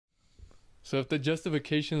So if the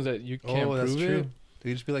justification is that you can't prove it,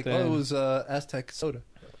 they just be like, "Oh, it was Aztec soda."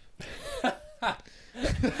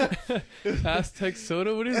 Aztec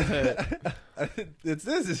soda? What is that? This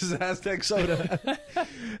is Aztec soda.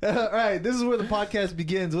 All right, this is where the podcast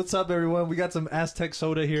begins. What's up, everyone? We got some Aztec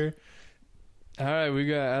soda here. All right, we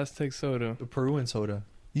got Aztec soda. The Peruvian soda.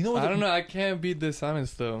 You know what? I don't know. I can't be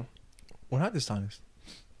dishonest, though. We're not dishonest.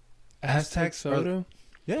 Aztec soda?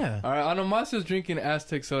 Yeah. All right, Anamacio's drinking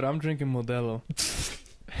Aztec soda. I'm drinking Modelo.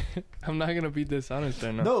 I'm not going to be dishonest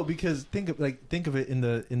there, no. No, because think of it in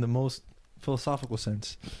the most philosophical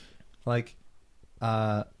sense. Like,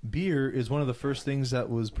 beer is one of the first things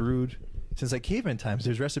that was brewed since like caveman times.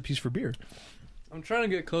 There's recipes for beer. I'm trying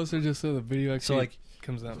to get closer just so the video actually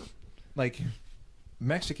comes out. Like,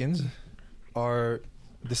 Mexicans are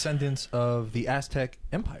descendants of the Aztec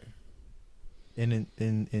Empire.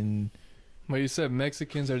 In Well, you said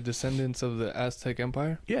Mexicans are descendants of the Aztec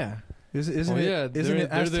Empire? Yeah. They're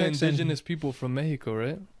the indigenous people from Mexico,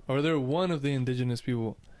 right? Or they're one of the indigenous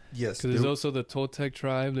people. Yes. Because there's also the Toltec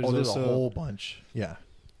tribe. There's also a whole bunch. Yeah.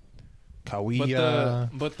 Cahuilla.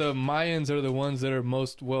 But the Mayans are the ones that are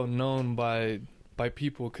most well known by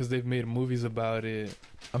people because they've made movies about it.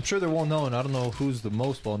 I'm sure they're well known. I don't know who's the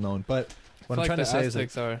most well known, but what I'm trying to say is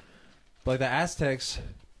like the Aztecs,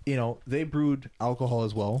 you know, they brewed alcohol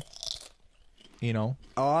as well. You know,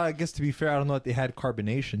 I guess to be fair, I don't know if they had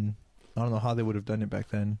carbonation. I don't know how they would have done it back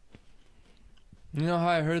then. You know how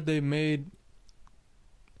I heard they made?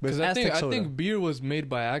 Because I think beer was made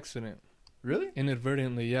by accident. Really?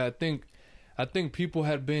 Inadvertently, yeah. I think people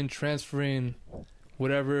had been transferring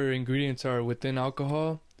whatever ingredients are within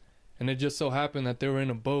alcohol, and it just so happened that they were in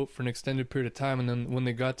a boat for an extended period of time, and then when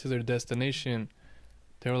they got to their destination,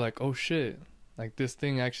 they were like, "Oh shit! Like this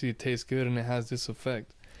thing actually tastes good, and it has this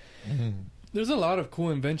effect." Mm-hmm. There's a lot of cool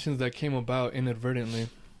inventions that came about inadvertently,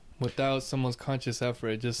 without someone's conscious effort.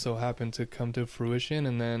 It just so happened to come to fruition,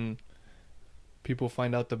 and then people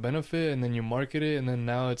find out the benefit, and then you market it, and then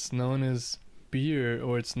now it's known as beer,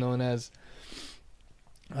 or it's known as,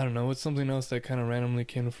 I don't know, what's something else that kind of randomly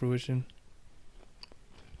came to fruition?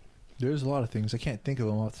 There's a lot of things. I can't think of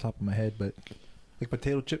them off the top of my head, but like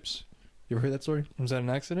potato chips. You ever heard that story? Was that an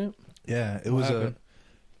accident? Yeah, it was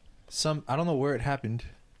I don't know where it happened,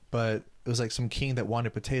 but it was like some king that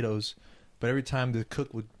wanted potatoes, but every time the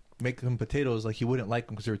cook would make him potatoes, like he wouldn't like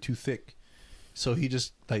them because they were too thick. So he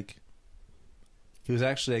just like, he was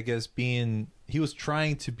actually, I guess, he was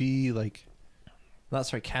trying to be like, not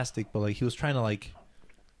sarcastic, but like he was trying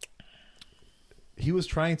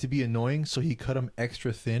to be annoying, so he cut them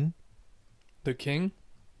extra thin. The king?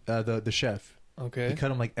 The chef. Okay. He cut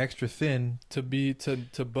them like extra thin to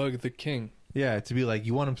bug the king. Yeah, to be like,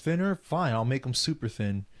 you want them thinner? Fine, I'll make them super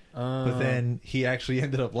thin. But then he actually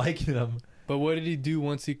ended up liking them. But what did he do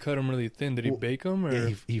once he cut them really thin? Did he bake them, or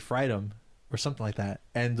yeah, he fried them or something like that?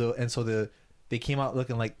 And so they came out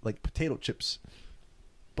looking like potato chips,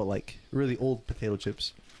 but like really old potato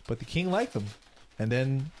chips. But the king liked them, and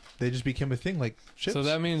then they just became a thing, like chips. So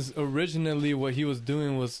that means originally what he was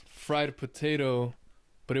doing was fried potato,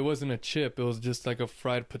 but it wasn't a chip. It was just like a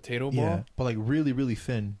fried potato ball. Yeah, but like really, really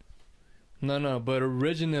thin. No. But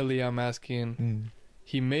originally, I'm asking,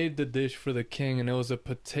 he made the dish for the king, and it was a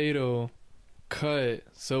potato cut,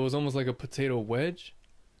 so it was almost like a potato wedge.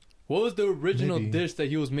 What was the original dish that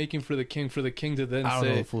he was making for the king to then say? I don't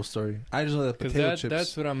know the full story. I just know that potato chips.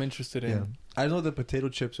 That's what I'm interested in. Yeah. I know the potato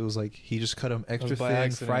chips. It was like he just cut them extra thin,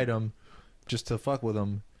 accident. Fried them, just to fuck with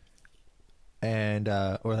them, and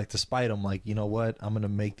or like to spite them. Like, you know what? I'm gonna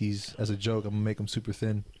make these as a joke. I'm gonna make them super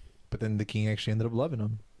thin. But then the king actually ended up loving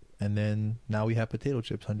them, and then now we have potato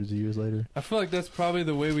chips hundreds of years later. I feel like that's probably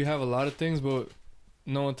the way we have a lot of things, but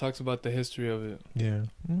no one talks about the history of it. Yeah.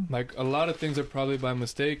 Like, a lot of things are probably by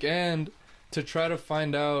mistake, and to try to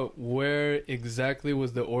find out where exactly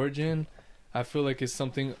was the origin, I feel like it's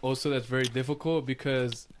something also that's very difficult,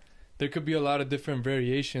 because there could be a lot of different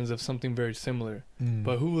variations of something very similar.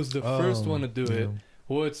 But who was the first one to do it?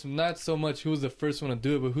 Well, it's not so much who was the first one to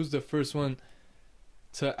do it, but who's the first one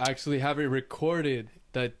to actually have it recorded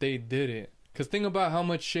that they did it. Because think about how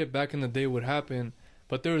much shit back in the day would happen,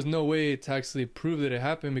 but there was no way to actually prove that it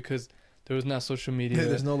happened, because there was not social media. Yeah,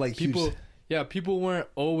 there's no like people. Huge... Yeah, people weren't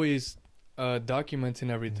always documenting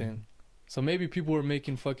everything. So maybe people were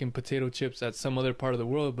making fucking potato chips at some other part of the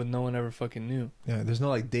world, but no one ever fucking knew. Yeah, there's no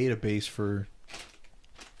like international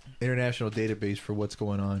database for what's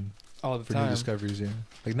going on. All the for time. New discoveries, yeah.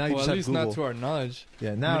 Like now you just at have least Google. Not to our knowledge.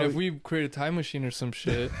 Yeah, now I mean, if we create a time machine or some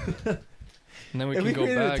shit, and then we if can we go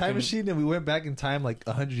created back a time machine and we went back in time like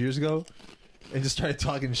 100 years ago and just started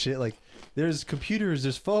talking shit, like there's computers,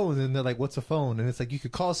 there's phones, and they're like, what's a phone? And it's like, you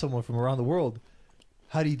could call someone from around the world.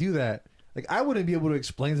 How do you do that? Like, I wouldn't be able to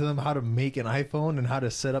explain to them how to make an iPhone and how to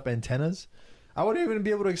set up antennas. I wouldn't even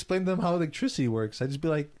be able to explain to them how electricity works. I'd just be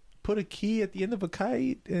like, put a key at the end of a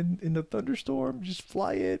kite, and in a thunderstorm, just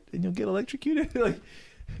fly it, and you'll get electrocuted. Like,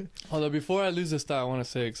 although before I lose this thought, I want to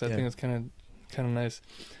say, because I think it's kind of nice.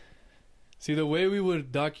 See, the way we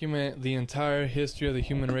would document the entire history of the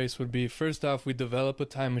human race would be, first off, we develop a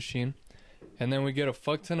time machine, and then we get a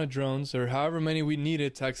fuck ton of drones, or however many we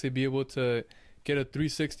needed to actually be able to get a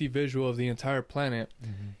 360 visual of the entire planet.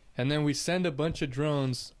 Mm-hmm. And then we send a bunch of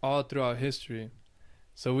drones all throughout history.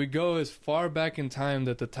 So we go as far back in time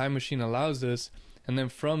that the time machine allows us, and then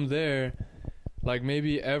from there, like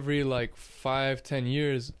maybe every like 5-10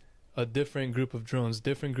 years, a different group of drones,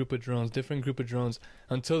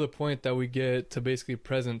 until the point that we get to basically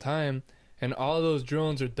present time, and all those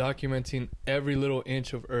drones are documenting every little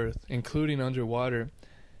inch of Earth, including underwater.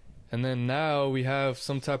 And then now we have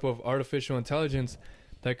some type of artificial intelligence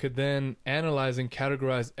that could then analyze and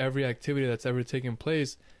categorize every activity that's ever taken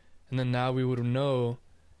place, and then now we would know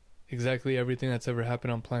exactly everything that's ever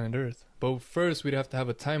happened on planet Earth. But first, we'd have to have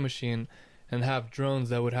a time machine and have drones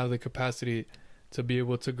that would have the capacity to be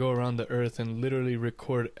able to go around the Earth and literally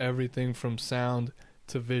record everything from sound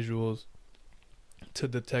to visuals to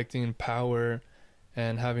detecting power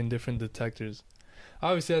and having different detectors.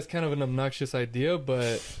 Obviously, that's kind of an obnoxious idea,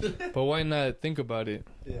 but why not think about it?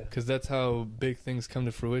 Yeah. Because that's how big things come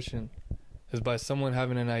to fruition, is by someone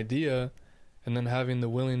having an idea and then having the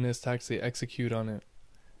willingness to actually execute on it.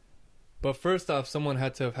 But first off, someone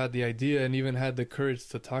had to have had the idea and even had the courage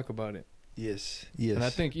to talk about it. Yes. And I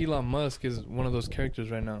think Elon Musk is one of those characters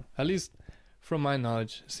right now. At least from my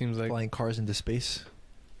knowledge, it seems like. Flying cars into space.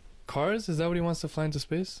 Cars? Is that what he wants to fly into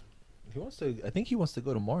space? I think he wants to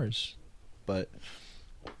go to Mars. But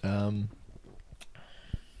I'm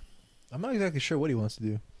not exactly sure what he wants to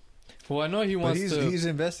do. Well, I know he's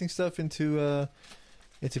investing stuff into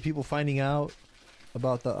people finding out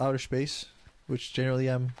about the outer space, which generally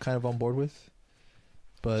I'm kind of on board with.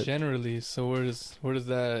 But generally, so where does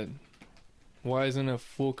that? Why isn't it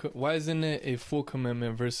a full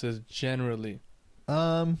commitment versus generally?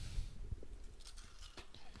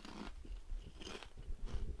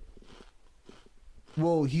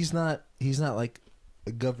 Well, he's not like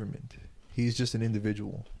a government. He's just an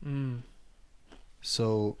individual.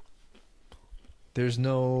 So there's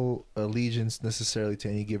no allegiance necessarily to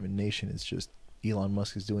any given nation. It's just Elon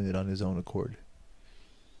Musk is doing it on his own accord.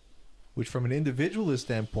 Which from an individualist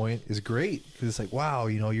standpoint is great, because it's like, wow,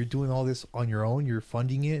 you're doing all this on your own, you're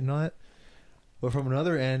funding it and all that. But from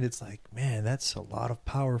another end, it's like, man, that's a lot of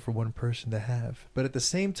power for one person to have. But at the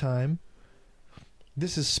same time,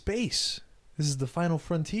 this is space. This is the final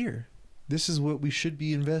frontier. This is what we should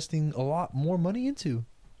be investing a lot more money into.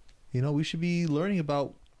 We should be learning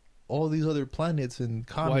about all these other planets and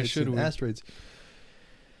comets and asteroids.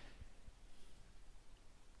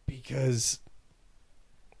 Because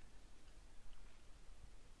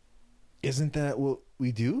isn't that what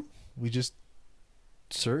we do? We just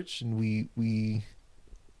search and we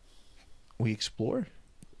explore.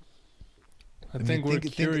 I think we're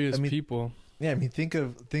curious people. Yeah, think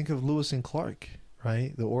of Lewis and Clark,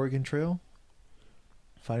 right? The Oregon Trail,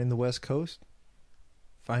 finding the West Coast,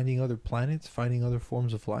 finding other planets, finding other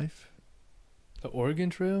forms of life. The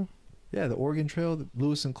Oregon Trail? Yeah, the Oregon Trail, the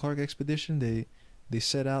Lewis and Clark expedition. They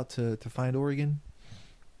set out to find Oregon.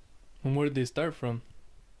 And where did they start from?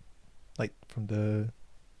 Like from the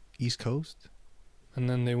East Coast. And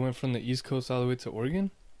then they went from the East Coast all the way to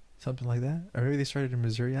Oregon? Something like that. Or maybe they started in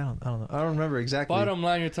Missouri. I don't know. I don't remember exactly. Bottom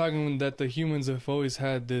line, you're talking that the humans have always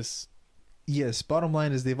had this. Yes, bottom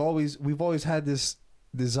line is we've always had this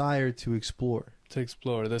desire to explore.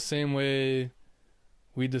 The same way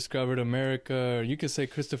we discovered America, or you could say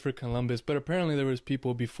Christopher Columbus, but apparently there was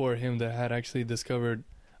people before him that had actually discovered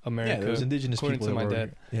America. Yeah, there was indigenous people. According to my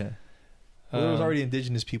dad. Yeah. Well, there was already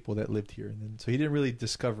indigenous people that lived here, and then so he didn't really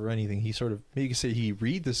discover anything. He sort of, maybe you could say he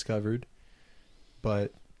rediscovered,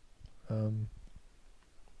 but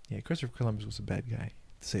yeah, Christopher Columbus was a bad guy.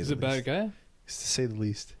 To say He's a bad guy? To say the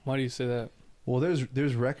least. Why do you say that? Well,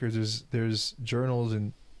 there's records, there's journals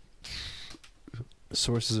and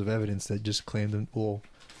sources of evidence that just claim them. Well,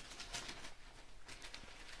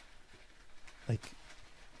 like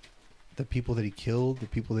the people that he killed, the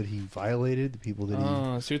people that he violated, the people that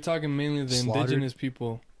he so you're talking mainly the slaughtered. indigenous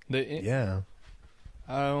people. Yeah.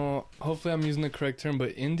 Hopefully I'm using the correct term,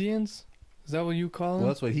 but Indians? Is that what you call them? Well,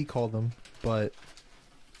 that's what he called them, but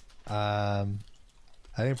I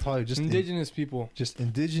think probably just indigenous people. Just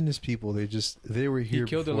indigenous people. They were here. He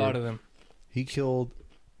killed a lot of them. He killed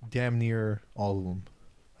damn near all of them,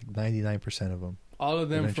 like 99% of them. All of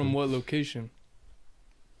them Eventually. from what location?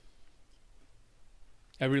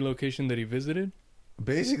 Every location that he visited?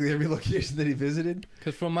 Basically, every location that he visited.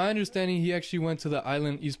 Because from my understanding, he actually went to the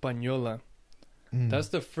island Hispaniola. That's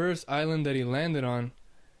the first island that he landed on,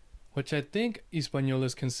 which I think Hispaniola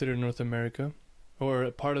is considered North America, or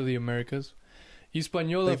a part of the Americas.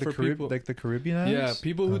 Hispaniola, like for people... like the Caribbean islands? Yeah,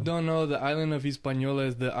 people who don't know, the island of Hispaniola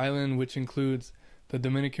is the island which includes the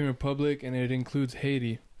Dominican Republic, and it includes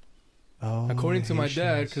Haiti. Oh, According to my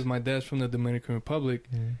dad, Haitians. because my dad's from the Dominican Republic,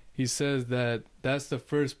 he says that that's the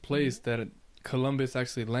first place that Columbus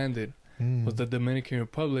actually landed, was the Dominican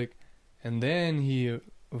Republic, and then he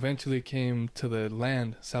eventually came to the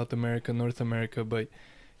land, South America, North America, but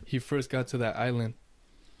he first got to that island.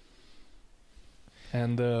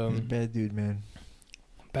 And He's a bad dude, man.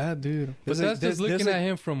 bad dude. But There's that's just looking there's at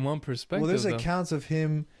him from one perspective. Well, there's though. accounts of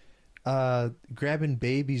him grabbing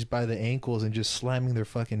babies by the ankles and just slamming their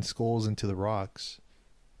fucking skulls into the rocks.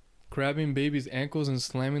 Grabbing babies' ankles and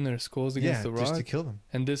slamming their skulls against the rock. Just to kill them.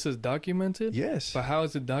 And this is documented? Yes. But how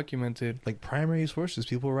is it documented? Like primary sources,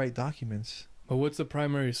 people write documents. But what's the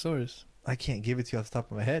primary source? I can't give it to you off the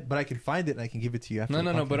top of my head, but I can find it and I can give it to you after.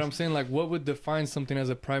 No. But I'm saying, like, what would define something as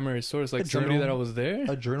a primary source? Like somebody that was there?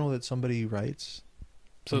 A journal that somebody writes.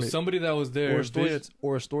 So somebody that was there,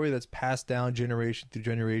 or a story that's passed down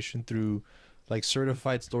generation through like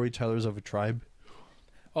certified storytellers of a tribe.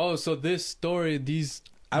 Oh, so this story,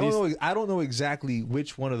 I don't know exactly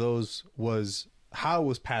which one of those was how it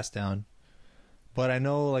was passed down, but I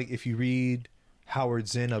know, like, if you read Howard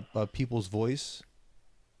Zinn, a People's Voice,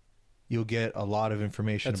 you'll get a lot of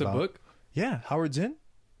information. That's about... a book? Yeah, Howard Zinn.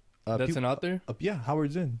 That's an author? Yeah,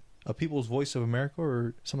 Howard Zinn. A People's Voice of America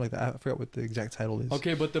or something like that. I forgot what the exact title is.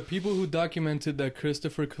 Okay, but the people who documented that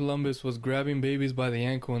Christopher Columbus was grabbing babies by the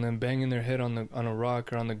ankle and then banging their head on a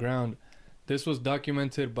rock or on the ground, this was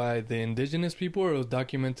documented by the indigenous people, or it was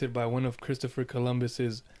documented by one of Christopher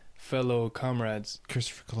Columbus's fellow comrades?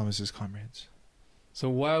 Christopher Columbus's comrades. So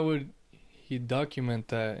why would he document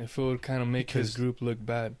that if it would kind of make his group look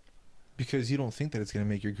bad? Because you don't think that it's going to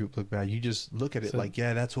make your group look bad. You just look at it like,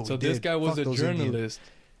 yeah, that's what we did. So this guy was a journalist. Indians.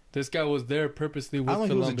 This guy was there purposely with Columbus. I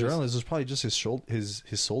don't know if he was a journalist. It was probably just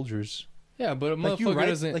his soldiers. Yeah, but a motherfucker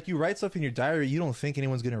doesn't... Like, you write stuff in your diary, you don't think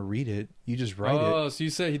anyone's going to read it. You just write it. Oh, so you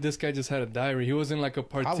said this guy just had a diary. He wasn't like a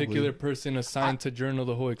particular person assigned to journal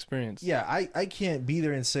the whole experience. Yeah, I can't be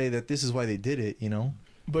there and say that this is why they did it, you know?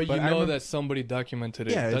 But you know that somebody documented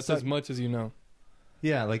it. Yeah, that's as much as you know.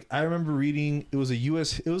 Yeah, like, I remember reading... It was a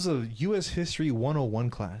U.S. History 101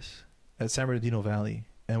 class at San Bernardino Valley.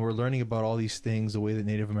 And we're learning about all these things, the way that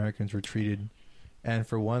Native Americans were treated. And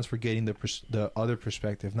for once, we're getting the other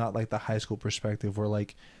perspective, not like the high school perspective where,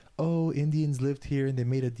 like, oh, Indians lived here and they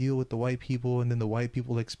made a deal with the white people and then the white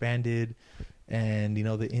people expanded and, you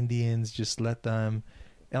know, the Indians just let them.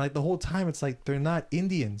 And, like, the whole time it's like they're not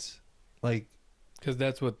Indians. Like... Because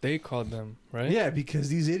that's what they called them, right? Yeah, because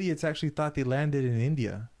these idiots actually thought they landed in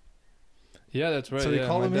India. Yeah, that's right. So they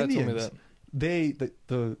call them Indians. Told me that.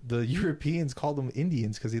 The Europeans called them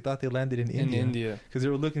Indians because they thought they landed in India. Because they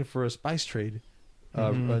were looking for a spice trade.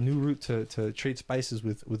 A new route to trade spices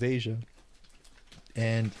with Asia.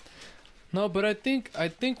 And no, but I think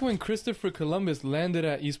when Christopher Columbus landed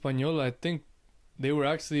at Hispaniola, I think they were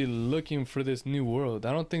actually looking for this new world.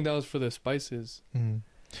 I don't think that was for the spices.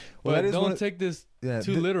 Well, don't take this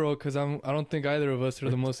too literal, because I don't think either of us are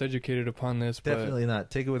the most educated upon this. Definitely not.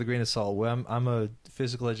 Take it with a grain of salt. Well, I'm a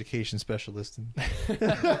physical education specialist.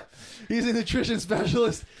 He's a nutrition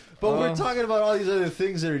specialist. But we're talking about all these other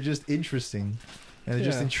things that are just interesting. And they're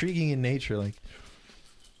just intriguing in nature. Like,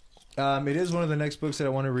 it is one of the next books that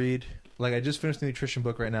I want to read. Like, I just finished the nutrition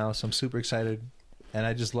book right now, so I'm super excited. And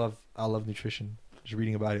I love nutrition, just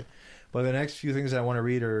reading about it. But the next few things that I want to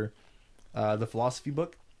read are the philosophy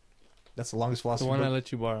book. That's the longest philosophy book. The one I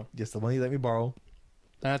let you borrow. Yes, the one you let me borrow.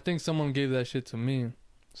 And I think someone gave that shit to me.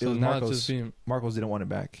 So it was now Marcos. it's just being... Marcos didn't want it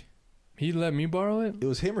back. He let me borrow it? It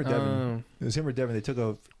was him or Devin. It was him or Devin. They took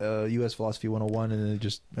a U.S. Philosophy 101 and then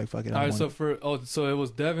just like fuck it. All right, so it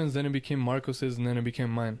was Devin's, then it became Marcos's, and then it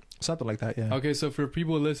became mine. Something like that, yeah. Okay, so for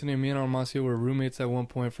people listening, me and Anamacio were roommates at one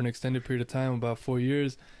point for an extended period of time, about 4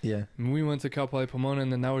 years. Yeah. And we went to Cal Poly Pomona,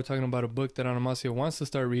 and then now we're talking about a book that Anamacio wants to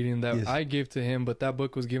start reading that I gave to him, but that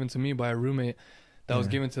book was given to me by a roommate that was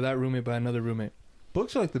given to that roommate by another roommate.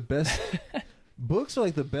 Books are like the best... Books are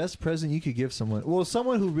like the best present you could give someone. Well,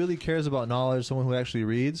 someone who really cares about knowledge, someone who actually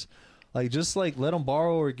reads, like, just like let them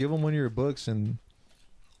borrow or give them one of your books, and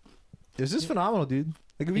it's just phenomenal, dude.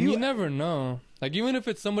 Like, if you never know. Like, even if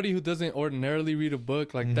it's somebody who doesn't ordinarily read a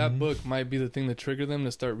book, like that book might be the thing to trigger them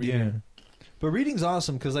to start reading. But reading's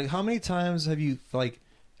awesome because, like, how many times have you, like,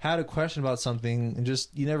 had a question about something and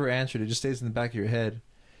just, you never answered it, just stays in the back of your head.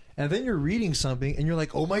 And then you're reading something and you're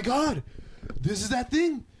like, oh my God, this is that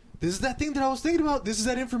thing. This is that thing that I was thinking about. This is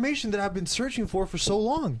that information that I've been searching for so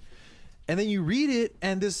long. And then you read it,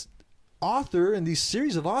 and this author and these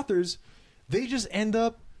series of authors, they just end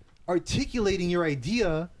up articulating your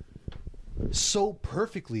idea so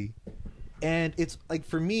perfectly. And it's like,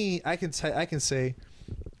 for me, I can say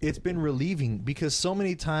it's been relieving, because so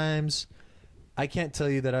many times I can't tell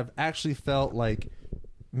you that I've actually felt like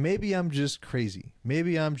maybe I'm just crazy.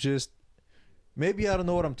 Maybe I don't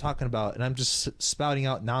know what I'm talking about, and I'm just spouting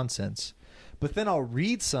out nonsense. But then I'll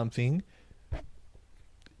read something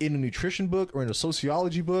in a nutrition book or in a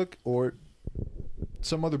sociology book or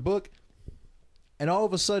some other book, and all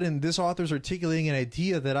of a sudden this author's articulating an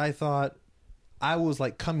idea that I thought I was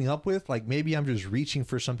like coming up with. Like, maybe I'm just reaching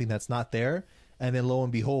for something that's not there, and then lo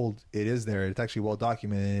and behold, it is there. It's actually well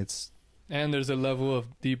documented. And there's a level of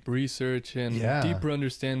deep research and deeper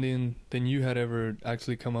understanding than you had ever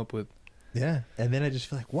actually come up with. Yeah, and then I just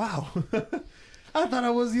feel like, wow, I thought I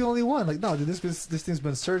was the only one. Like, no, dude, this thing's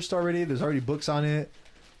been searched already. There's already books on it,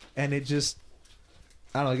 and it just,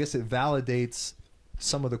 I don't know, I guess it validates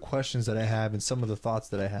some of the questions that I have and some of the thoughts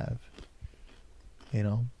that I have, you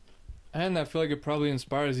know? And I feel like it probably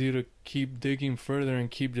inspires you to keep digging further and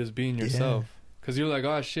keep just being yourself. Because you're like,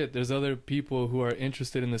 oh shit, there's other people who are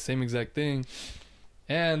interested in the same exact thing.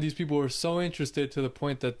 And these people were so interested to the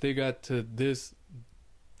point that they got to this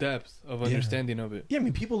depth of understanding of it. Yeah, I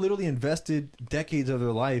mean, people literally invested decades of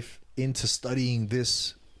their life into studying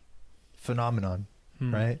this phenomenon,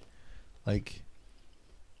 right? Like,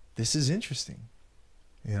 this is interesting,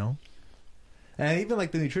 you know? And even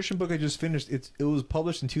like the nutrition book I just finished, it was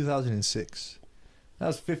published in 2006. That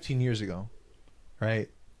was 15 years ago, right?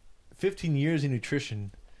 15 years in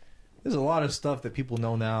nutrition. There's a lot of stuff that people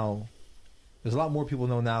know now. There's a lot more people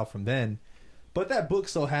know now from then. But that book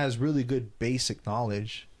still has really good basic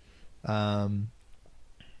knowledge. And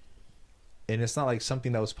it's not like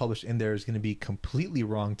something that was published in there is going to be completely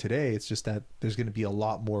wrong today. It's just that there's going to be a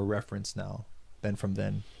lot more reference now than from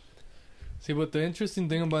then. See, but the interesting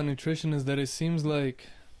thing about nutrition is that it seems like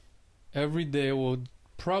every day, well,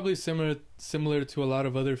 probably similar to a lot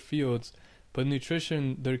of other fields, but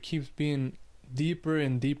nutrition, there keeps being deeper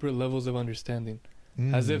and deeper levels of understanding.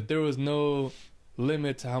 As if there was no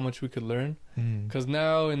limit to how much we could learn. Because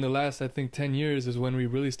now in the last, I think, 10 years is when we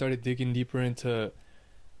really started digging deeper into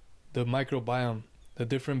the microbiome, the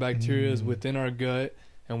different bacteria within our gut,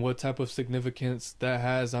 and what type of significance that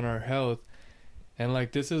has on our health. And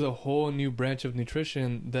like, this is a whole new branch of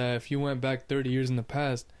nutrition that if you went back 30 years in the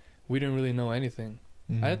past, we didn't really know anything.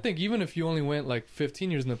 I think even if you only went like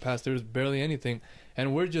 15 years in the past, there was barely anything.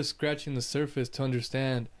 And we're just scratching the surface to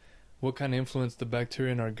understand what kind of influence the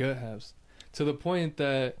bacteria in our gut has. To the point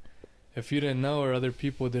that if you didn't know, or other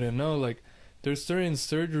people didn't know, like, there's certain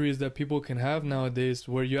surgeries that people can have nowadays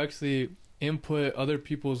where you actually input other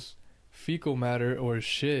people's fecal matter or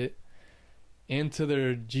shit into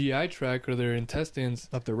their GI tract or their intestines.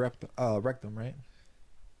 Up the rectum, right?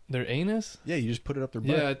 Their anus? Yeah, you just put it up their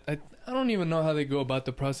butt. Yeah, I don't even know how they go about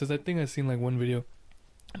the process. I think I've seen like one video.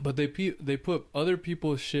 But they put other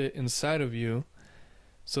people's shit inside of you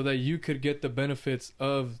so that you could get the benefits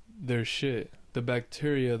of their shit, the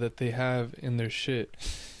bacteria that they have in their shit.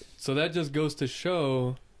 So that just goes to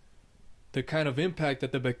show the kind of impact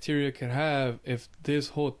that the bacteria can have if this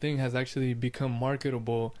whole thing has actually become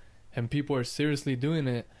marketable and people are seriously doing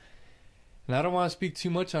it. And I don't want to speak too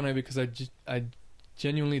much on it because I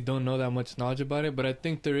genuinely don't know that much knowledge about it, but I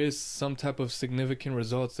think there is some type of significant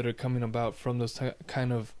results that are coming about from those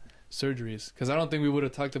kind of surgeries. Because I don't think we would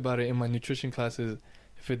have talked about it in my nutrition classes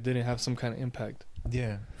if it didn't have some kind of impact.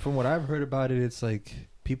 Yeah. From what I've heard about it, it's like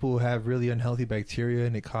people who have really unhealthy bacteria,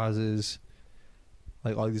 and it causes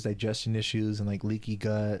like all these digestion issues and like leaky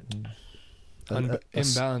gut and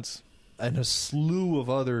imbalance and a slew of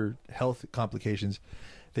other health complications.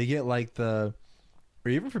 They get like or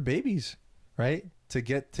even for babies, right? To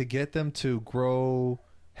get them to grow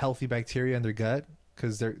healthy bacteria in their gut,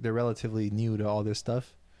 because they're relatively new to all this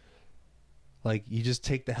stuff. Like, you just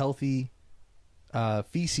take the healthy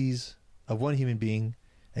feces of one human being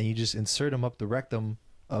and you just insert them up the rectum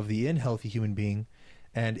of the unhealthy human being,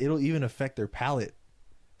 and it'll even affect their palate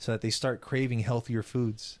so that they start craving healthier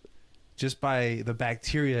foods just by the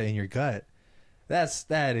bacteria in your gut.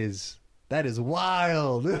 That is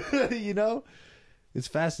wild. You know, it's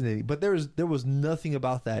fascinating. But there was nothing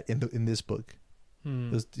about that in this book.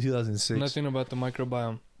 It was 2006. Nothing about the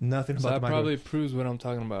microbiome. Nothing about the microbiome. That probably proves what I'm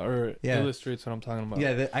talking about, or illustrates what I'm talking about.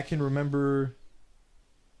 Yeah, I can remember.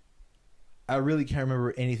 I really can't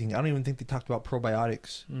remember anything. I don't even think they talked about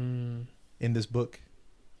probiotics Mm. in this book.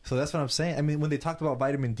 So that's what I'm saying. I mean, when they talked about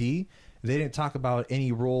vitamin D, they didn't talk about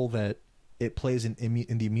any role that it plays in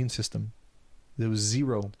the immune system. There was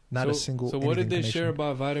zero, not a single. So what did they connection. share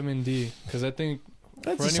about vitamin D? Because I think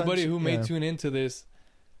That's for anybody who may yeah. tune into this,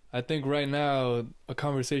 I think right now a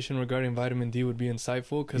conversation regarding vitamin D would be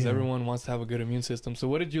insightful because Yeah. everyone wants to have a good immune system. So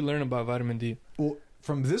what did you learn about vitamin D? Well,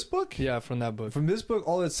 from this book, Yeah, from that book. From this book,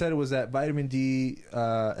 all it said was that vitamin D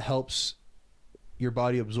helps your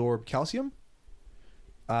body absorb calcium,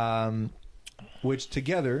 which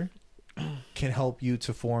together can help you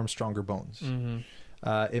to form stronger bones.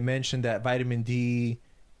 Mm-hmm. It mentioned that vitamin D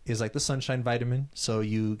is like the sunshine vitamin, so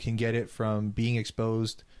you can get it from being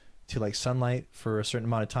exposed to like sunlight for a certain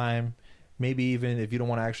amount of time. Maybe even if you don't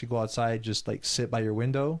want to actually go outside, just like sit by your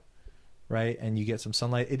window, right? And you get some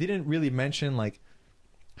sunlight. It didn't really mention like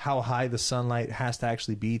how high the sunlight has to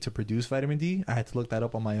actually be to produce vitamin D. I had to look that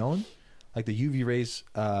up on my own. Like the UV rays,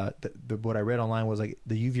 what I read online was like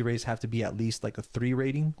the UV rays have to be at least like a 3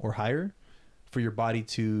 rating or higher for your body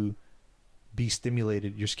to be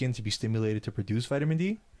stimulated, your skin to be stimulated to produce vitamin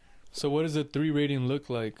D. So what does a 3 rating look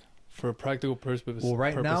like for practical purposes? Well,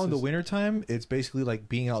 right now in the wintertime, it's basically like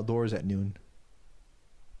being outdoors at noon.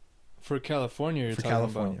 For California, you're For talking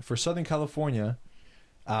California. about. For Southern California,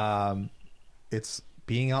 it's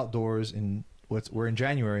being outdoors in we're in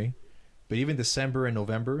January, but even December and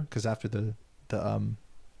November, because after the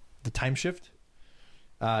time shift,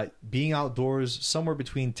 being outdoors somewhere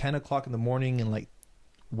between 10 o'clock in the morning and like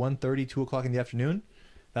 1:30, 2 o'clock in the afternoon,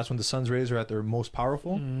 that's when the sun's rays are at their most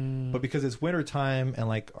powerful. Mm. But because it's winter time and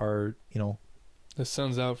like The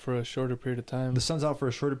sun's out for a shorter period of time. the sun's out for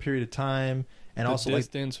a shorter period of time, and the also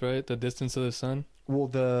distance, right? The distance of the sun. well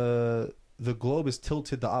the globe is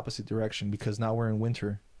tilted the opposite direction because now we're in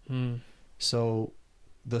winter. Mm. So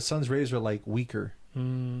the sun's rays are like weaker,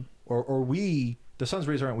 Mm. or the sun's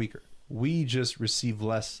rays aren't weaker. We just receive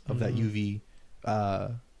less of that UV,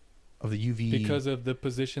 of the UV Because of the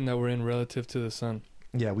position that we're in relative to the sun.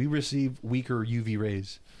 Yeah, we receive weaker UV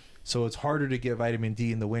rays, so it's harder to get vitamin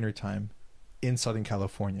D in the wintertime in Southern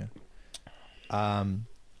California. And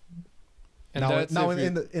Now that's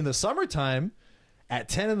if in the summertime, at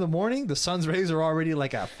 10 in the morning, the sun's rays are already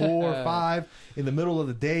like at 4 or 5. In the middle of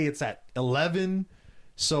the day, it's at 11.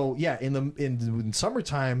 So yeah, in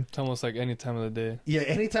summertime, it's almost like any time of the day. yeah,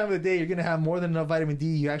 any time of the day, you're gonna have more than enough vitamin D.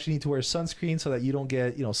 You actually need to wear sunscreen so that you don't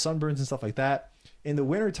get sunburns and stuff like that. In the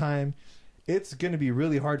wintertime, it's gonna be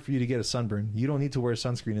really hard for you to get a sunburn. You don't need to wear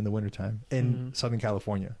sunscreen in the wintertime in Southern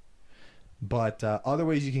California. But other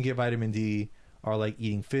ways you can get vitamin D are like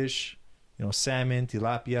eating fish, salmon,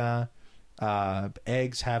 tilapia.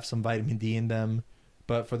 Eggs have some vitamin D in them,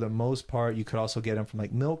 but for the most part, you could also get them from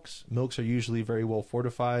like milks. Milks are usually very well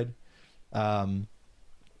fortified. And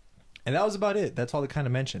that was about it. That's all it kind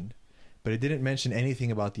of mentioned. But it didn't mention anything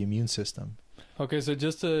about the immune system. Okay, so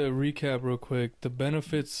just to recap real quick, the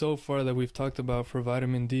benefits so far that we've talked about for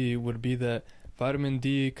vitamin D would be that vitamin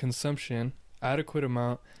D consumption, adequate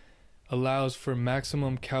amount, allows for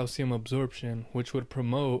maximum calcium absorption, which would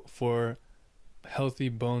promote for healthy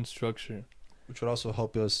bone structure. Which would also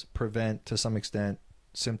help us prevent, to some extent,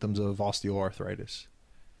 symptoms of osteoarthritis.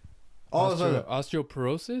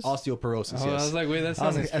 Osteoporosis? Osteoporosis, yes. I was like, wait, that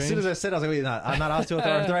sounds strange. As soon as I said, I was like, wait, not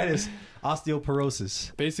osteoarthritis,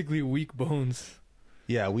 osteoporosis. Basically weak bones.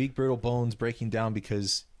 Yeah, weak, brittle bones breaking down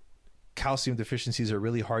because calcium deficiencies are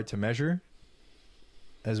really hard to measure.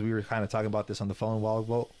 As we were kind of talking about this on the phone a while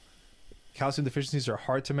ago, calcium deficiencies are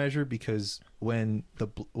hard to measure because when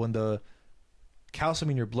the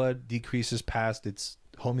calcium in your blood decreases past its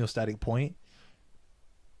homeostatic point,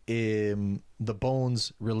 the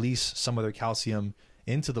bones release some of their calcium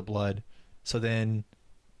into the blood, so then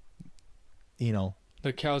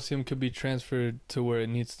the calcium could be transferred to where it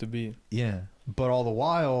needs to be. Yeah, but all the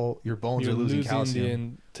while your bones are losing calcium. The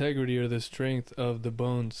integrity or the strength of the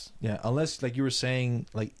bones. Yeah, unless, like you were saying,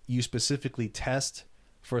 like you specifically test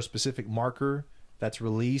for a specific marker that's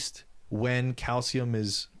released when calcium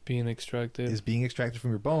is being extracted from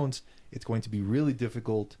your bones, it's going to be really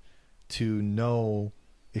difficult to know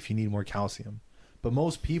if you need more calcium. But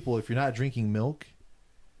most people, if you're not drinking milk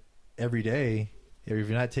every day, or if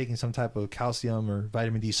you're not taking some type of calcium or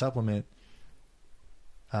vitamin D supplement,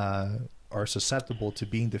 are susceptible to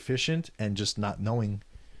being deficient and just not knowing,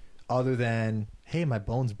 other than, hey, my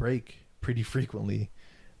bones break pretty frequently,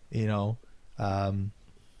 yeah.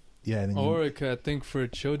 Or I think for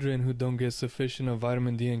children who don't get sufficient of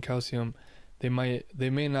vitamin D and calcium, they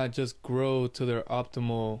may not just grow to their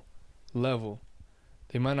optimal level.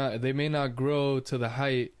 They may not grow to the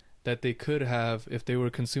height that they could have if they were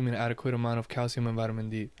consuming adequate amount of calcium and vitamin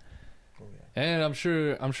D. Oh, yeah. And I'm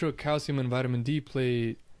sure calcium and vitamin D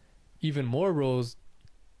play even more roles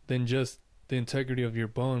than just the integrity of your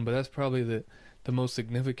bone, but that's probably the most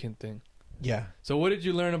significant thing. Yeah. So what did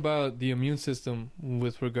you learn about the immune system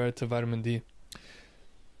with regard to vitamin D?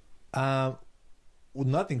 Well,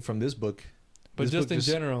 nothing from this book. But This just book in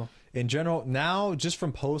general. In general, now just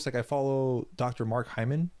from posts, like I follow Dr. Mark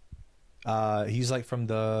Hyman. He's like from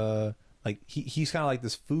the he's kind of like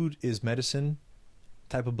this food is medicine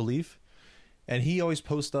type of belief, and he always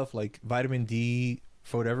posts stuff like vitamin D.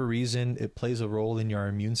 For whatever reason, it plays a role in your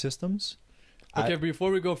immune systems. Okay, before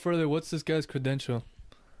we go further, what's this guy's credential?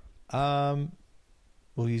 Well,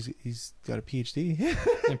 he's got a PhD.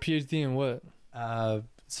 And PhD in what?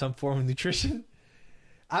 Some form of nutrition.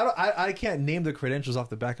 I can't name the credentials off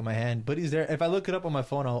the back of my hand, but he's there. If I look it up on my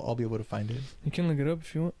phone, I'll be able to find it. You can look it up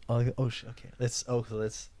if you want. Okay. Let's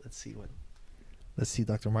see what. Let's see,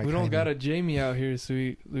 Dr. Mike. We don't got a Jamie out here, so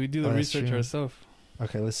we do the research ourselves.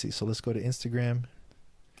 Okay, let's see. So let's go to Instagram.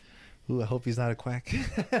 Ooh, I hope he's not a quack.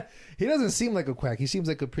 He doesn't seem like a quack. He seems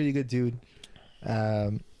like a pretty good dude.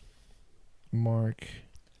 Mark.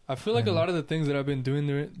 I feel like a lot of the things that I've been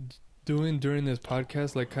doing during this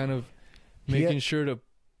podcast, like kind of making sure to.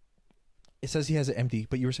 It says he has an MD,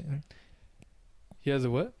 but you were saying he has a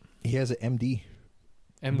what? He has an MD.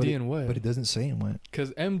 MD in what? But it doesn't say in what. Because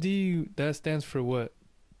MD, that stands for what?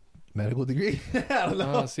 Medical degree. I don't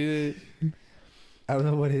know. Oh, see, I don't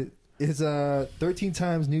know what it is. 13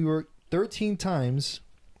 times New York Times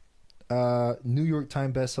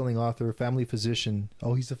best-selling author, family physician.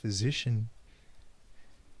 Oh, he's a physician.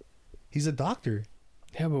 He's a doctor.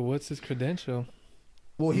 Yeah, but what's his credential?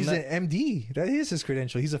 Well, he's an MD. That is his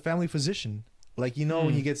credential. He's a family physician. Like, you know,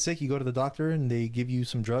 when you get sick, you go to the doctor and they give you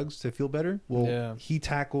some drugs to feel better. Well, he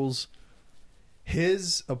tackles...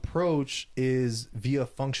 His approach is via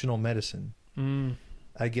functional medicine.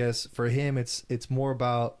 I guess for him, it's more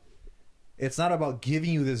about... It's not about giving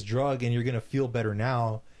you this drug and you're going to feel better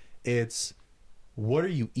now. It's what are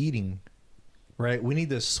you eating, right? We need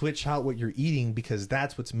to switch out what you're eating because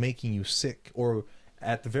that's what's making you sick. Or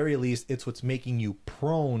at the very least, it's what's making you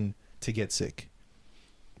prone to get sick.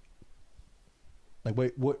 Like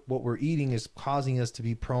what we're eating is causing us to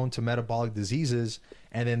be prone to metabolic diseases.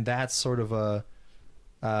 And then that's sort of a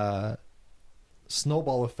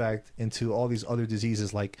snowball effect into all these other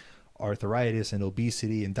diseases like arthritis and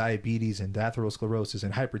obesity and diabetes and atherosclerosis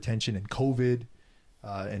and hypertension and COVID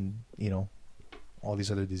and, you know, all these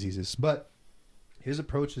other diseases. But his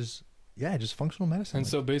approach is, just functional medicine. And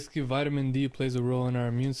so basically vitamin D plays a role in our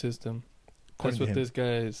immune system. That's what this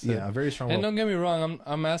guy is. Yeah, a very strong role. And don't get me wrong,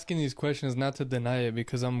 I'm asking these questions not to deny it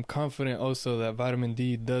because I'm confident also that vitamin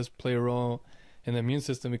D does play a role in the immune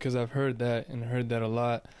system because I've heard that a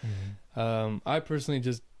lot. I personally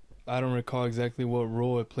I don't recall exactly what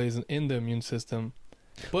role it plays in the immune system.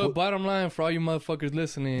 But bottom line, for all you motherfuckers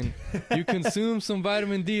listening, you consume some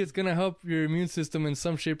vitamin D, it's going to help your immune system in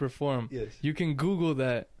some shape or form. Yes. You can Google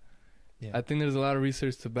that. Yeah. I think there's a lot of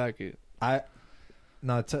research to back it.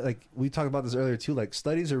 Like we talked about this earlier too, like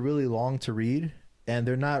studies are really long to read and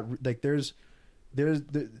they're not like they're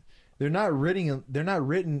not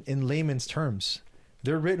written in layman's terms.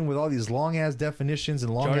 They're written with all these long ass definitions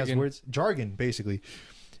and long ass words, jargon basically.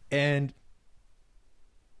 And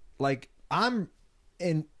like I'm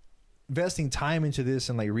investing time into this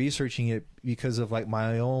and like researching it because of like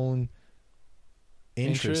my own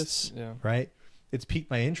interests. Right? It's piqued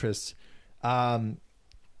my interests.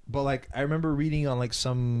 But like I remember reading on like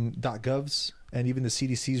some .govs and even the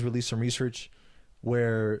CDC's released some research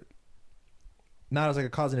where not as like a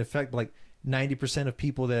cause and effect, but like 90% of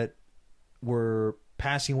people that were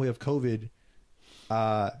passing away of COVID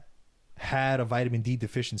had a vitamin D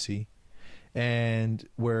deficiency, and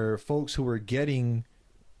where folks who were getting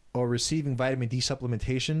or receiving vitamin D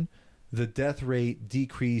supplementation, the death rate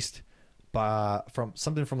decreased from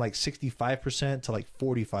like 65% to like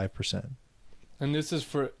 45%. And this is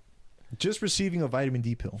for just receiving a vitamin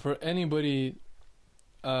D pill. For anybody,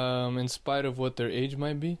 in spite of what their age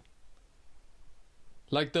might be.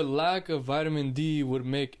 Like the lack of vitamin D would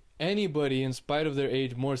make anybody, in spite of their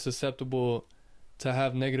age, more susceptible to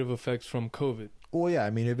have negative effects from COVID. Well, yeah, I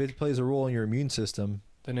mean, if it plays a role in your immune system,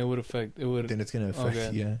 then it would affect. Then it's going to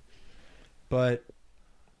affect. Yeah. But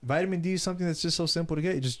vitamin D is something that's just so simple to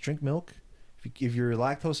get. You just drink milk. If you're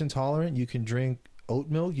lactose intolerant, you can drink oat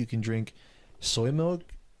milk. You can drink soy milk,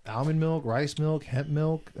 almond milk, rice milk, hemp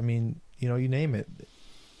milk. I mean, you know, you name it.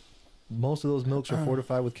 Most of those milks are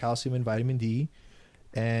fortified with calcium and vitamin D.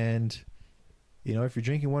 And, you know, if you're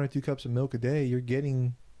drinking 1 or 2 cups of milk a day, you're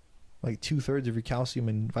getting like 2/3 of your calcium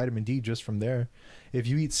and vitamin D just from there. If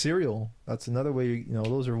you eat cereal, that's another way. You know,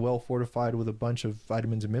 those are well fortified with a bunch of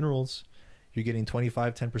vitamins and minerals. You're getting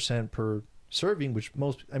 10% per serving, which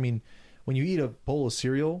most, I mean, when you eat a bowl of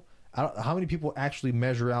cereal, how many people actually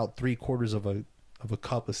measure out 3/4 of a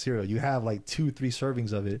cup of cereal? You have like 2-3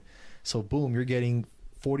 servings of it. So boom, you're getting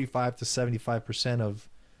 45 to 75% of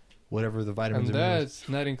whatever the vitamins and are. And that's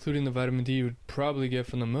not including the vitamin D you would probably get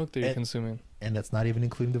from the milk that you're consuming. And that's not even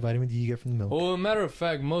including the vitamin D you get from the milk. Well, a matter of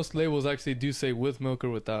fact, most labels actually do say with milk or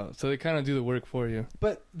without. So they kind of do the work for you.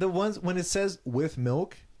 But the ones, when it says with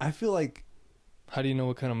milk, I feel like... How do you know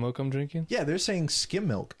what kind of milk I'm drinking? Yeah, they're saying skim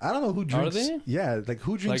milk. I don't know who drinks... Are they? Yeah, like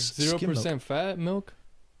who drinks like 0% skim milk? fat milk?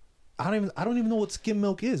 I don't even know what skim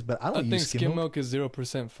milk is, but I don't use skim milk. I think skim milk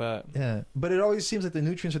is 0% fat. Yeah, but it always seems like the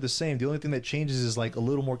nutrients are the same. The only thing that changes is like a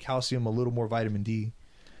little more calcium, a little more vitamin D.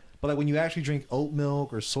 But like when you actually drink oat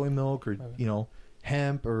milk or soy milk or, you know,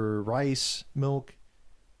 hemp or rice milk,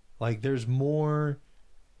 like there's a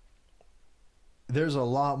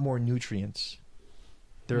lot more nutrients.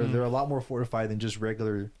 They're a lot more fortified than just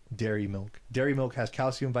regular dairy milk. Dairy milk has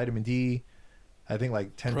calcium, vitamin D, I think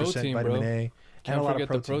like 10% protein, vitamin bro. A. Can't and a lot forget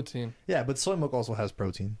of the protein. Yeah, but soy milk also has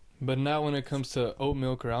protein. But not when it comes to oat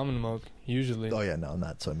milk or almond milk, usually. Oh yeah, no,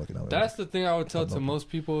 not soy milk and almond That's milk. the thing I would tell to most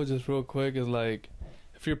people, just real quick, is like,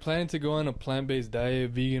 if you're planning to go on a plant-based diet,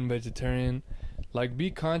 vegan, vegetarian, like be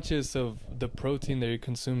conscious of the protein that you're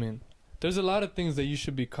consuming. There's a lot of things that you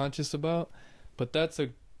should be conscious about, but that's a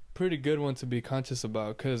pretty good one to be conscious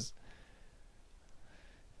about, because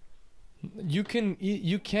you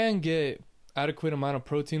can get adequate amount of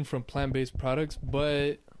protein from plant-based products,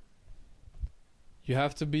 but you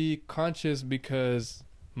have to be conscious because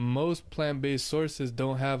most plant-based sources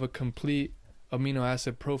don't have a complete amino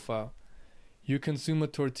acid profile. You consume a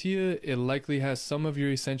tortilla, it likely has some of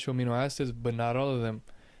your essential amino acids, but not all of them.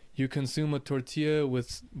 You consume a tortilla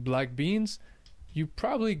with black beans, you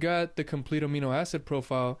probably got the complete amino acid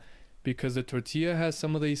profile because the tortilla has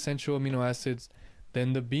some of the essential amino acids,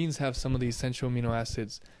 then the beans have some of the essential amino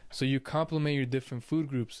acids. So you complement your different food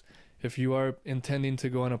groups if you are intending to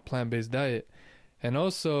go on a plant-based diet. And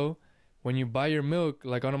also, when you buy your milk,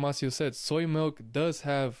 like Anamacio said, soy milk does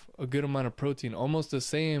have a good amount of protein, almost the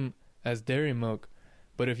same as dairy milk.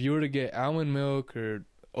 But if you were to get almond milk or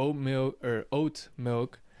oat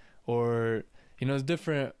milk, or, you know, there's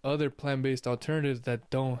different other plant-based alternatives that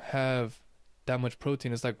don't have that much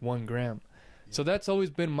protein. It's like 1 gram. Yeah. So that's always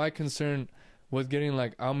been my concern with getting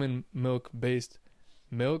like almond milk-based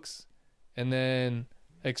milks, and then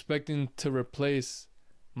expecting to replace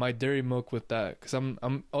my dairy milk with that, because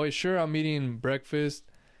I'm always sure I'm eating breakfast,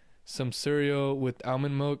 some cereal with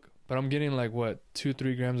almond milk, but I'm getting like what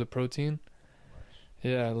 2-3 grams of protein.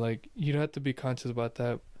 Yeah, like you'd have to be conscious about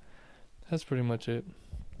that. That's pretty much it.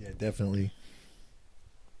 Yeah, definitely.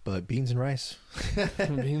 But beans and rice.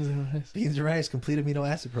 Beans and rice, complete amino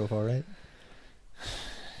acid profile, right?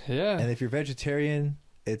 Yeah. And if you're vegetarian,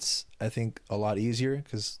 it's, I think, a lot easier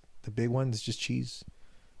because the big one is just cheese.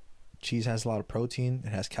 Cheese has a lot of protein. It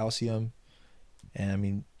has calcium. And, I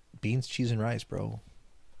mean, beans, cheese, and rice, bro.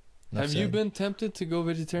 Have you been tempted to go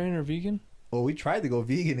vegetarian or vegan? Well, we tried to go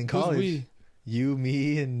vegan in college. Who's we? You,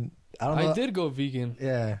 me, and... I don't know. I did go vegan.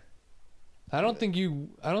 Yeah. I don't think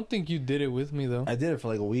you did it with me, though. I did it for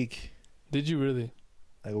like a week. Did you really?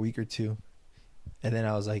 Like a week or two. And then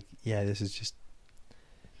I was like, yeah, this is just...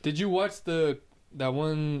 Did you watch that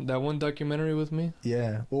one documentary with me?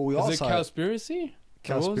 Yeah. Well, we all saw Cowspiracy?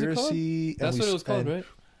 Cowspiracy. That's what it was called, right?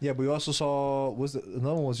 Yeah, but we also saw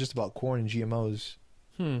another one was just about corn and GMOs.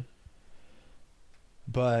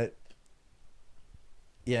 But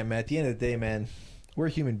yeah, man, at the end of the day, man, we're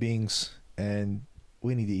human beings and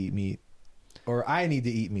we need to eat meat. Or I need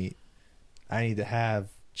to eat meat. I need to have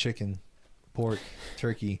chicken, pork,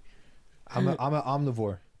 turkey. I'm an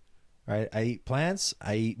omnivore. Right? I eat plants,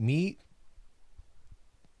 I eat meat.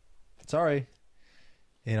 Sorry.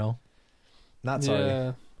 You know. Not sorry.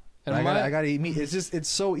 Yeah. And I gotta eat meat. It's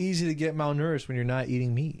so easy to get malnourished when you're not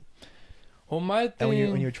eating meat. Well, my thing,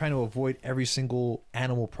 and when you're trying to avoid every single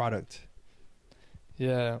animal product.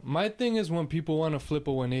 Yeah, my thing is when people want to flip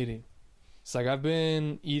a 180. It's like I've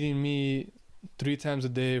been eating meat 3 times a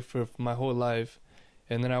day for my whole life,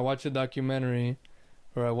 and then I watch a documentary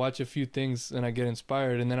or I watch a few things and I get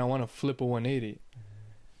inspired, and then I want to flip a 180.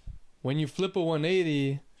 When you flip a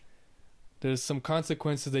 180, there's some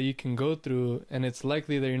consequences that you can go through, and it's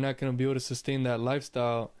likely that you're not going to be able to sustain that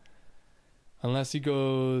lifestyle unless you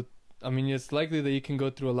go... I mean, it's likely that you can go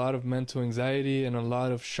through a lot of mental anxiety and a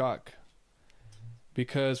lot of shock.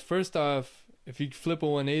 Because first off, if you flip a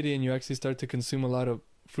 180 and you actually start to consume a lot of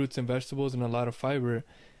fruits and vegetables and a lot of fiber,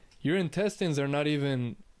 your intestines are not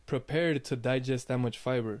even prepared to digest that much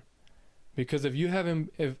fiber. Because if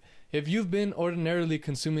you've been ordinarily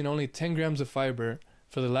consuming only 10 grams of fiber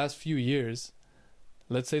for the last few years,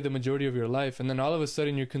 let's say the majority of your life, and then all of a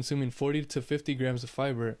sudden you're consuming 40 to 50 grams of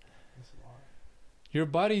fiber, your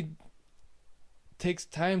body takes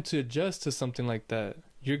time to adjust to something like that.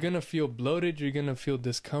 You're going to feel bloated, you're going to feel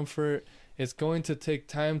discomfort. It's going to take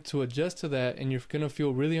time to adjust to that, and you're going to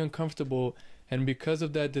feel really uncomfortable, and because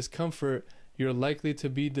of that discomfort, you're likely to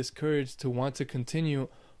be discouraged to want to continue,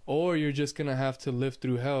 or you're just going to have to live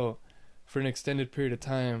through hell for an extended period of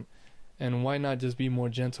time. And why not just be more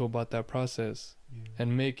gentle about that process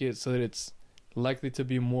and make it so that it's likely to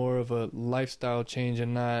be more of a lifestyle change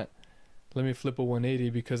and not, let me flip a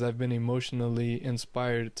 180 because I've been emotionally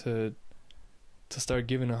inspired to start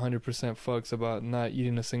giving 100% fucks about not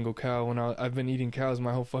eating a single cow when I've been eating cows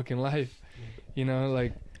my whole fucking life. You know,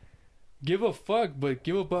 like, give a fuck, but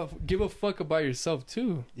give a fuck about yourself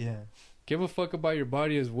too. Yeah. Give a fuck about your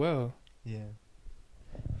body as well. Yeah.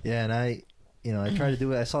 Yeah, and I tried to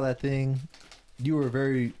do it. I saw that thing. You were a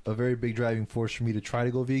very big driving force for me to try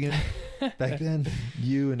to go vegan back then.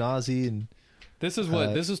 You and Ozzy and this is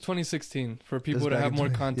 2016 for people to have more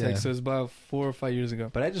context. Yeah. So it was about 4 or 5 years ago.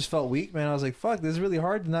 But I just felt weak, man. I was like, fuck, this is really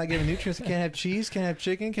hard to not give nutrients. I can't have cheese, can't have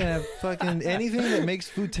chicken, can't have fucking anything that makes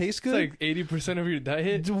food taste good. It's like 80% of your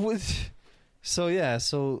diet. So yeah,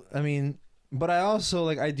 I mean, but I also,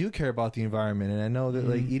 like, I do care about the environment, and I know that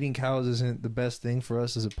like eating cows isn't the best thing for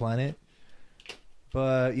us as a planet.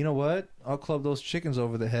 But you know what? I'll club those chickens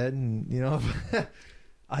over the head, and you know,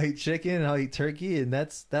 I eat chicken and I'll eat turkey, and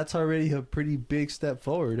that's already a pretty big step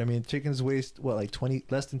forward. I mean, chickens waste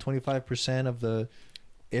less than 25% of the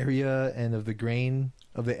area and of the grain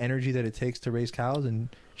of the energy that it takes to raise cows, and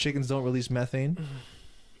chickens don't release methane.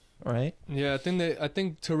 Right? Yeah, I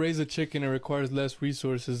think to raise a chicken it requires less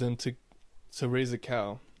resources than to raise a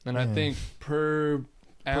cow. And I think per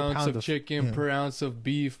ounce of chicken, per ounce of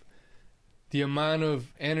beef, the amount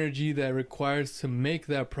of energy that requires to make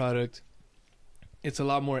that product, it's a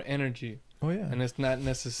lot more energy. Oh yeah. And it's not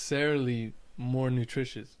necessarily more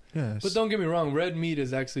nutritious. Yes. But don't get me wrong, red meat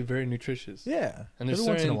is actually very nutritious. Yeah. And there's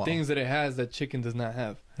certain things that it has that chicken does not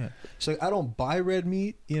have. Yeah. So I don't buy red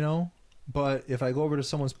meat, you know, but if I go over to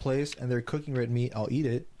someone's place and they're cooking red meat, I'll eat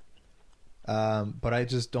it. But I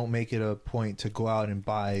just don't make it a point to go out and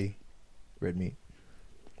buy red meat.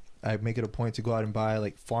 I make it a point to go out and buy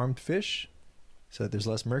like farmed fish so that there's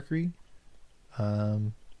less mercury.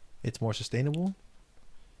 It's more sustainable.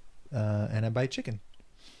 And I buy chicken.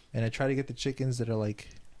 And I try to get the chickens that are like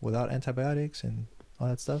without antibiotics and all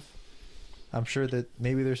that stuff. I'm sure that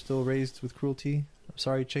maybe they're still raised with cruelty. I'm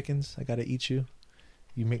sorry, chickens. I gotta eat you.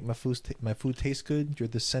 You make my food taste good. You're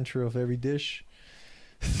the center of every dish.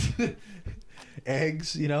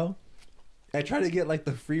 Eggs, you know. I try to get like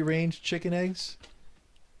the free range chicken eggs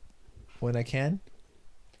when I can.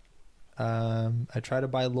 I try to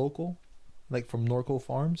buy local, like from Norco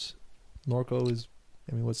Farms. Norco is,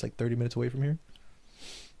 what's like 30 minutes away from here.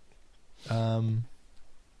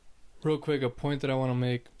 Real quick, a point that I want to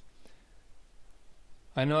make.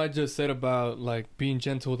 I know I just said about like being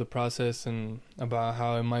gentle with the process and about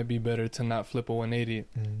how it might be better to not flip a 180.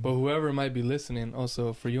 But whoever might be listening,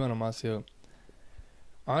 also for you, Anamacio,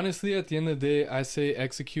 honestly, at the end of the day, I say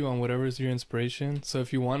execute on whatever is your inspiration. So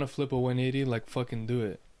if you want to flip a 180, like fucking do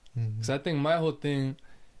it. Because I think my whole thing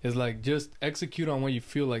is like just execute on what you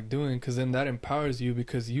feel like doing, because then that empowers you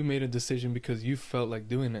because you made a decision because you felt like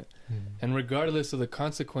doing it. And regardless of the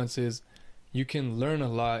consequences, you can learn a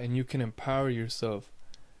lot and you can empower yourself.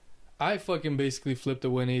 I fucking basically flipped a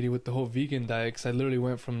 180 with the whole vegan diet, because I literally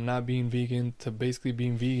went from not being vegan to basically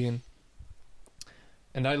being vegan.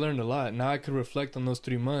 And I learned a lot. Now I could reflect on those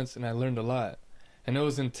 3 months, and I learned a lot. And it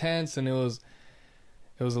was intense, and it was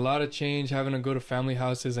a lot of change, having to go to family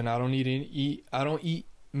houses, and I don't eat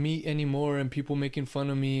meat anymore, and people making fun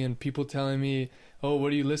of me, and people telling me, oh, what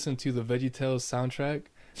do you listen to, the VeggieTales soundtrack?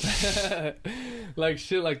 Like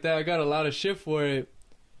shit like that. I got a lot of shit for it.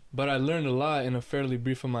 But I learned a lot in a fairly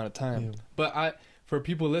brief amount of time. Yeah. But for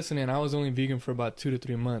people listening, I was only vegan for about 2 to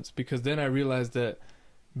 3 months, because then I realized that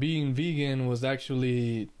being vegan was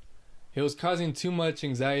actually, it was causing too much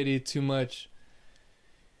anxiety, too much.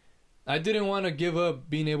 I didn't want to give up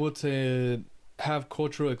being able to have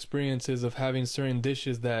cultural experiences of having certain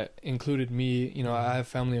dishes that included me. You know, I have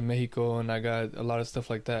family in Mexico, and I got a lot of stuff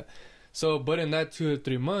like that. So, but in that 2 to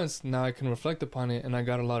 3 months, now I can reflect upon it, and I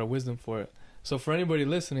got a lot of wisdom for it. So for anybody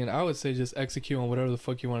listening, I would say just execute on whatever the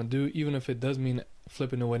fuck you want to do, even if it does mean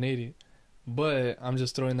flipping a 180. But I'm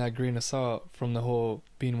just throwing that grain of salt from the whole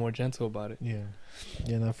being more gentle about it. Yeah.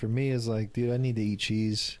 Yeah, no, for me, it's like, dude, I need to eat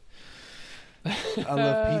cheese. I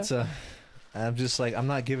love pizza. I'm just like, I'm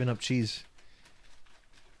not giving up cheese.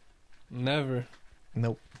 Never.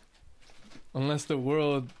 Nope. Unless the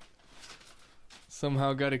world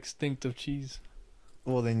somehow got extinct of cheese.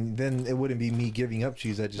 Well, then it wouldn't be me giving up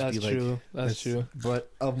cheese. I'd just That's be like, true. That's true.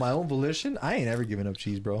 But of my own volition, I ain't ever giving up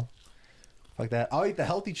cheese, bro. Like that. I'll eat the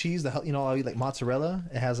healthy cheese. I'll eat like mozzarella.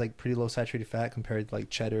 It has like pretty low saturated fat compared to like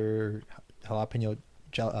cheddar, jalapeno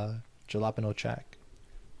jack.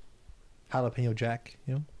 Jalapeno jack,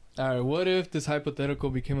 you know? Alright, what if this hypothetical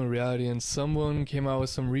became a reality and someone came out with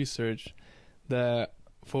some research that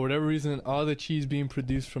for whatever reason all the cheese being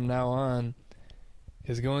produced from now on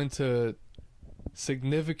is going to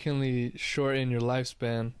significantly shorten your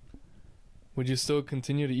lifespan? Would you still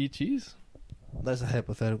continue to eat cheese? That's a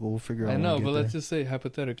hypothetical. We'll figure out. I know, but let's there. just say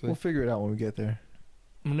hypothetically. We'll figure it out when we get there.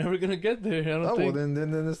 I'm never gonna get there. I don't think. Well,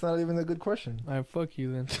 then that's not even a good question. Alright, fuck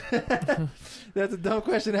you then. That's a dumb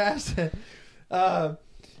question to ask.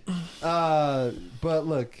 But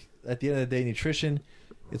look, at the end of the day, nutrition,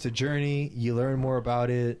 it's a journey. You learn more about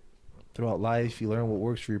it throughout life. You learn what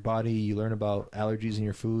works for your body. You learn about allergies in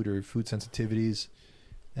your food or food sensitivities,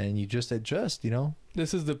 and you just adjust, you know?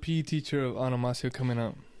 This is the PE teacher of Anamacio coming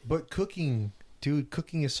up. But cooking, dude,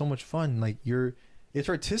 cooking is so much fun. Like, it's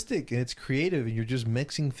artistic and it's creative, and you're just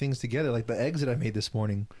mixing things together. Like the eggs that I made this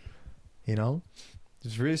morning, you know?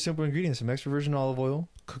 It's really simple ingredients. Some extra virgin olive oil,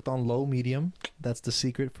 cooked on low, medium. That's the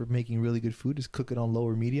secret for making really good food, is cook it on low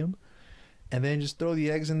or medium. And then just throw the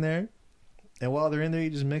eggs in there. And while they're in there, you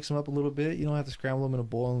just mix them up a little bit. You don't have to scramble them in a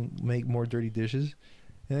bowl and make more dirty dishes.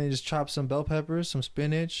 And then you just chop some bell peppers, some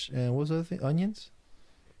spinach, and what's the other thing? Onions.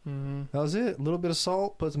 Mm-hmm. That was it. A little bit of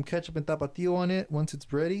salt. Put some ketchup and tapatio on it once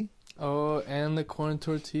it's ready. Oh, and the corn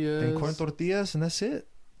tortillas. And corn tortillas, and that's it.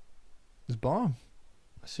 It's bomb.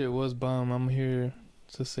 Shit was bomb. I'm here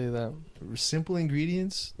to say that. Simple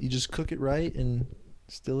ingredients. You just cook it right, and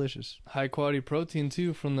it's delicious. High quality protein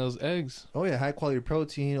too from those eggs. Oh yeah, high quality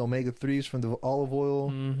protein, omega-3s from the olive oil,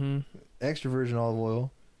 Mm-hmm. extra virgin olive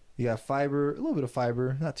oil. You got fiber, a little bit of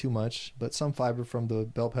fiber, not too much, but some fiber from the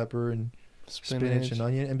bell pepper and spinach and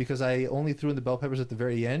onion. And because I only threw in the bell peppers at the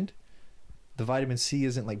very end, the vitamin C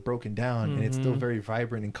isn't like broken down, and it's still very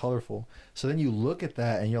vibrant and colorful. So then you look at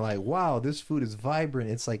that and you're like, wow, this food is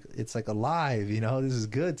vibrant. It's like alive, you know, this is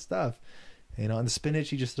good stuff. You know, and the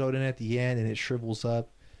spinach, you just throw it in at the end and it shrivels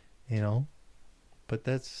up, you know. But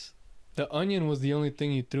that's... The onion was the only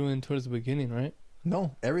thing you threw in towards the beginning, right?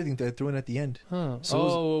 No, everything that I threw in at the end. Huh. So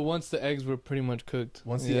well, once the eggs were pretty much cooked.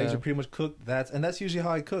 Once the eggs are pretty much cooked, that's usually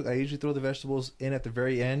how I cook. I usually throw the vegetables in at the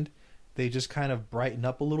very end. They just kind of brighten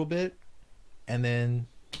up a little bit, and then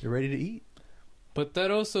you're ready to eat. But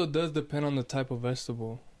that also does depend on the type of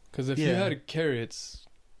vegetable. Because if you had carrots,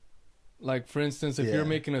 like for instance, if you're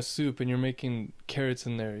making a soup and you're making carrots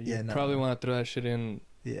in there, you probably want to throw that shit in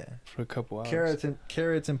for a couple hours.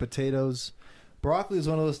 Carrots and potatoes. Broccoli is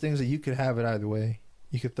one of those things that you could have it either way.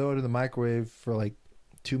 You could throw it in the microwave for like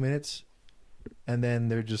 2 minutes, and then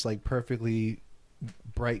they're just like perfectly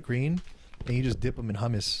bright green, and you just dip them in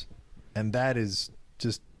hummus, and that is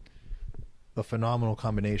just a phenomenal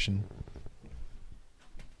combination.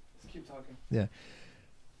 Let's keep talking. Yeah.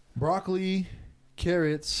 Broccoli,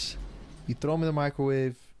 carrots, you throw them in the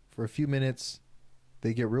microwave for a few minutes.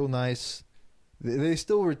 They get real nice. They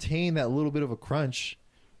still retain that little bit of a crunch,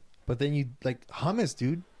 but then you like hummus,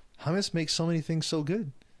 dude. Hummus makes so many things so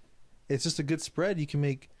good. It's just a good spread. You can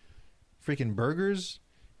make freaking burgers.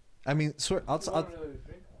 I mean,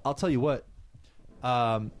 I'll tell you what.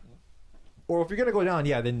 Or if you're gonna go down,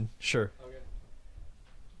 then sure. Okay.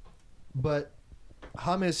 But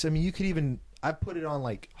hummus, I mean, you could even... I've put it on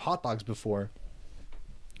like hot dogs before.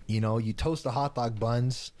 You know, you toast the hot dog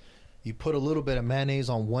buns. You put a little bit of mayonnaise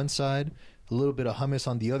on one side, a little bit of hummus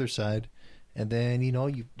on the other side, and then you know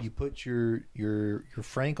you put your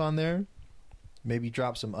frank on there. Maybe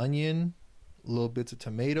drop some onion, little bits of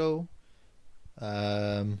tomato.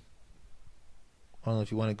 I don't know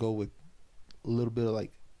if you want to go with a little bit of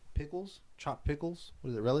like pickles, chopped pickles.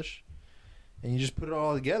 What is it, relish? And you just put it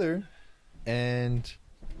all together, and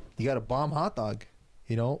you got a bomb hot dog,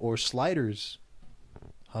 you know, or sliders.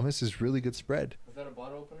 Hummus is really good spread. Is that a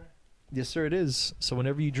bottle opener? Yes, sir, it is. So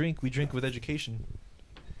whenever you drink, we drink with education.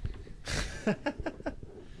 Let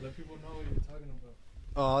people know what you're talking about.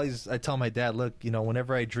 Oh, I tell my dad, look, you know,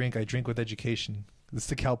 whenever I drink with education. It's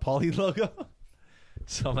the Cal Poly logo.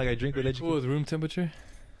 So I'm like, I drink with education. Cool with room temperature?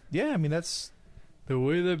 Yeah, I mean, that's the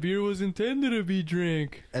way that beer was intended to be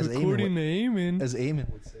drank. According to Eamon. As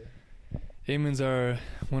Eamon would say. Eamon's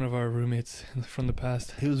one of our roommates from the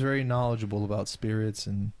past. He was very knowledgeable about spirits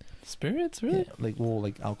and... Spirits, really? Yeah,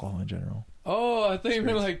 like alcohol in general. Oh, I thought you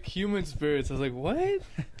meant Spirits. like human spirits. I was like, what?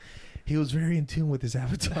 He was very in tune with his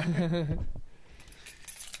avatar.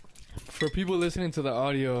 For people listening to the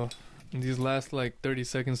audio, in these last like 30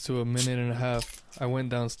 seconds to a minute and a half, I went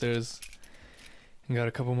downstairs and got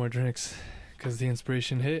a couple more drinks because the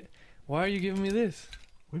inspiration hit. Why are you giving me this?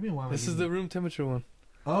 What do you mean? Why? This is the room temperature one.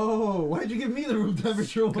 Oh, why did you give me the room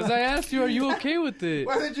temperature one? Because I asked you, are you okay with it?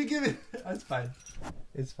 Why did you give it? That's fine.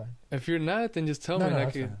 It's fine. If you're not, then just tell me. And I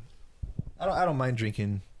that's could. fine. I don't mind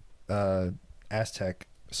drinking Aztec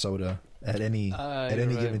soda at any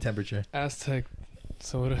given temperature. Aztec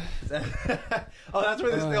soda. Oh, that's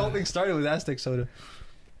where the whole thing started with Aztec soda.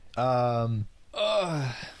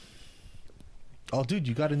 Oh, dude,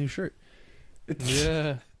 you got a new shirt.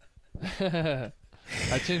 Yeah.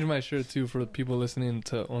 I changed my shirt too for people listening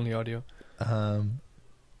to only audio. But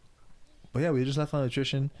yeah, we just left on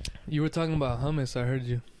nutrition. You were talking about hummus. I heard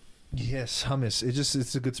you. Yes, hummus.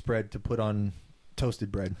 It's a good spread to put on toasted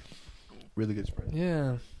bread. Really good spread.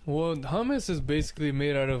 Yeah. Well, hummus is basically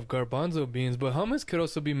made out of garbanzo beans, but hummus could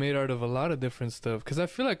also be made out of a lot of different stuff. Because I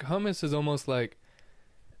feel like hummus is almost like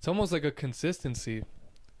a consistency.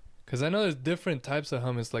 Because I know there's different types of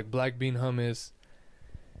hummus, like black bean hummus.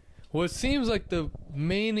 Well, it seems like the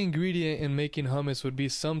main ingredient in making hummus would be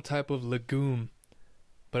some type of legume.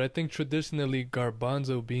 But I think traditionally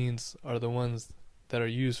garbanzo beans are the ones that are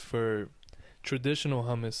used for traditional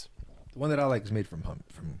hummus. The one that I like is made from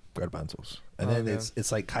garbanzos, and then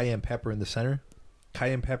it's like cayenne pepper in the center,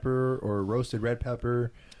 cayenne pepper or roasted red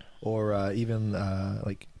pepper, or even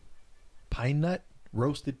like pine nut,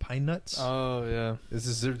 roasted pine nuts. Oh yeah,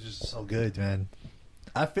 They're just so good, man.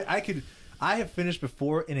 I have finished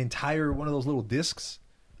before an entire one of those little discs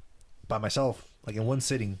by myself, like in one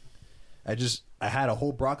sitting. I had a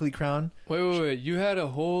whole broccoli crown. Wait! You had a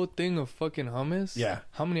whole thing of fucking hummus? Yeah.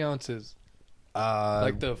 How many ounces?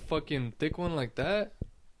 Like the fucking thick one like that?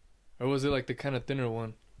 Or was it like the kind of thinner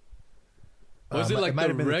one? Was it like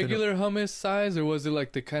the regular hummus size, or was it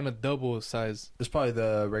like the kind of double size? It's probably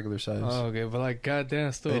the regular size. Oh, okay. But like,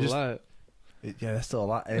 goddamn, still a lot. Yeah, that's still a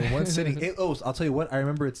lot. And in one sitting, I'll tell you what, I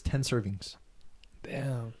remember it's 10 servings.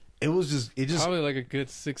 Damn. It just probably like a good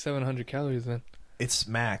 600-700 calories then. It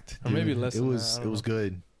smacked, dude. Or maybe less. It was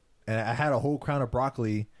good. And I had a whole crown of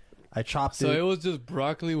broccoli. I chopped it. So it was just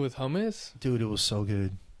broccoli with hummus? Dude, it was so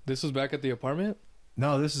good. This was back at the apartment?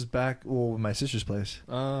 No, this is back with my sister's place.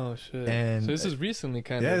 Oh shit. And so this is recently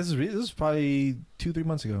kind of. Yeah, this is probably 2-3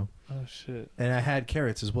 months ago. Oh shit. And I had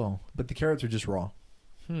carrots as well, but the carrots are just raw.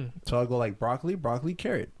 So I'll go like broccoli,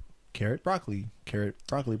 carrot, broccoli, carrot,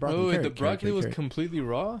 broccoli, Wait, carrot, the broccoli was carrot. completely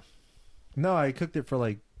raw? No, I cooked it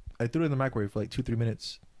I threw it in the microwave for like 2-3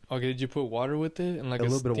 minutes. Okay, did you put water with it and like a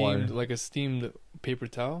little bit of water, like a steamed paper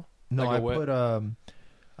towel? No, like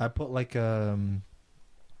I put like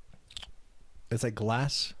it's like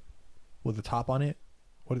glass with a top on it.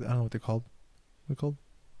 I don't know what they're called. What are they called?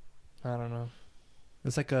 I don't know.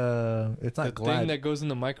 It's like it's not the glass. thing that goes in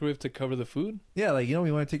the microwave to cover the food? Yeah, like when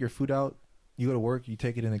you want to take your food out, you go to work, you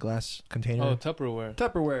take it in a glass container. Oh, Tupperware.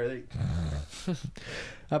 Tupperware.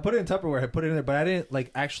 I put it in Tupperware. I put it in there, but I didn't like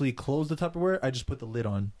actually close the Tupperware. I just put the lid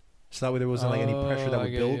on, so that way there wasn't like any pressure that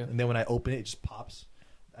would build. And then when I open it, it just pops.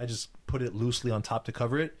 I just put it loosely on top to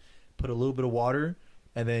cover it. Put a little bit of water,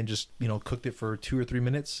 and then just cooked it for 2 or 3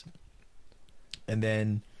 minutes. And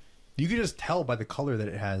then you could just tell by the color that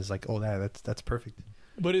it has, like, oh, that's perfect.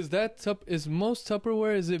 But is most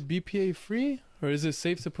Tupperware, is it BPA free, or is it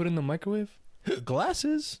safe to put in the microwave?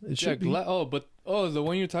 Glasses. It should be. The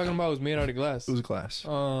one you're talking about was made out of glass. It was glass.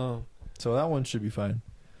 Oh. So that one should be fine.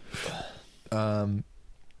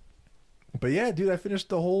 But yeah, dude, I finished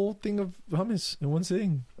the whole thing of hummus in one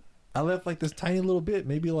sitting. I left like this tiny little bit,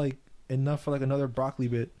 maybe like enough for like another broccoli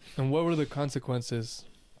bit. And what were the consequences?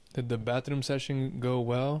 Did the bathroom session go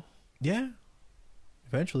well? Yeah.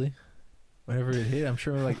 Eventually. Whenever it hit, I'm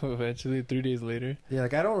sure like eventually 3 days later. Yeah,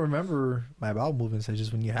 like I don't remember my bowel movements. I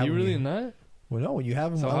just when you have you really not? Well, no, when you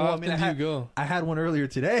have them. So how often do you go? I had one earlier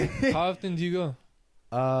today. How often do you go?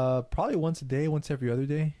 Probably once a day, once every other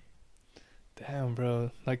day. Damn,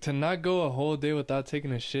 bro. Like to not go a whole day without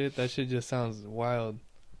taking a shit, that shit just sounds wild.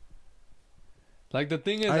 Like the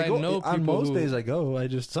thing is, I know people on most days I go.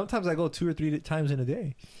 Sometimes I go 2 or 3 times in a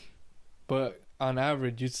day. But on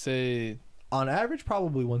average, you'd say. On average,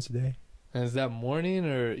 probably once a day. And is that morning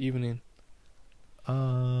or evening?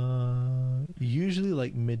 Usually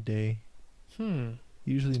like midday.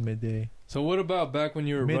 Usually midday. So what about back when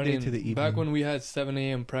you were midday running? To the evening. Back when we had 7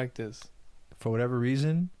 a.m. practice. For whatever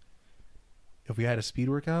reason, if we had a speed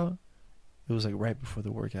workout, it was like right before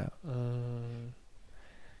the workout.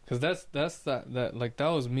 Cause that like that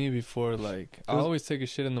was me before. Like I always take a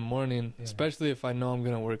shit in the morning, especially if I know I'm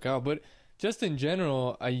gonna work out. But just in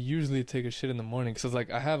general, I usually take a shit in the morning because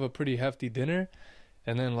like I have a pretty hefty dinner,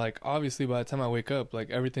 and then like obviously by the time I wake up, like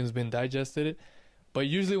everything's been digested. But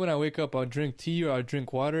usually when I wake up, I'll drink tea or I'll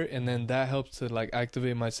drink water, and then that helps to like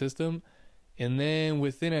activate my system. And then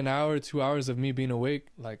within an hour, 2 hours of me being awake,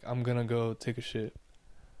 like I'm gonna go take a shit.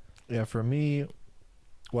 Yeah, for me,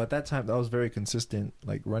 well, at that time, that was very consistent.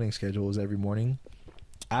 Like running schedule was every morning.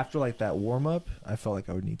 After like that warm up, I felt like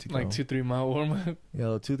I would need to go. Like 2-3 mile warm up. Yeah,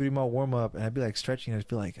 2-3 mile warm up, and I'd be like stretching. I'd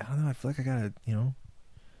feel like I don't know. I feel like I gotta,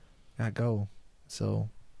 gotta go. So,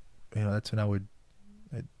 that's when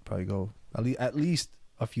I'd probably go at least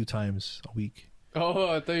a few times a week. Oh,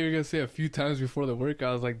 I thought you were gonna say a few times before the workout.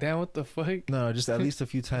 I was like, damn, what the fuck? No, just at least a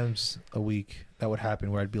few times a week. That would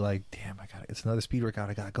happen where I'd be like, damn, it's another speed workout.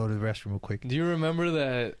 I gotta go to the restroom real quick. Do you remember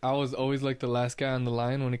that I was always like the last guy on the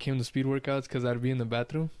line when it came to speed workouts because I'd be in the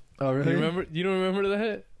bathroom? Oh, really? You remember? You don't remember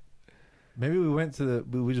that? Maybe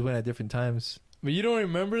we just went at different times. But you don't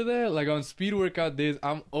remember that? Like on speed workout days,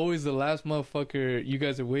 I'm always the last motherfucker you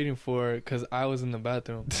guys are waiting for because I was in the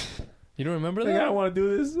bathroom. You don't remember that? Like, I don't want to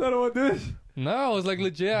do this. I don't want to do this. No, I was like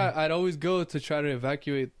legit. I'd always go to try to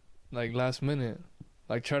evacuate like last minute.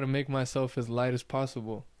 Like try to make myself as light as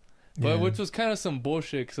possible. But which was kind of some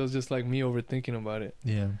bullshit because it was just like me overthinking about it.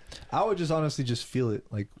 Yeah. I would just honestly just feel it.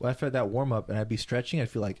 Like after that warm up and I'd be stretching, I'd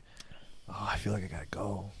feel like, I feel like I got to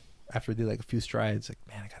go. After I did like a few strides, like,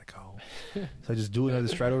 man, I got to go. So I just do another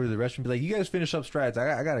stride over to the restroom. Be like, you guys finish up strides.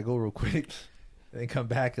 I got to go real quick. And then come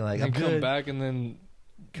back and like, I'm good. Come back and then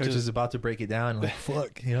Coach is about to break it down. And like,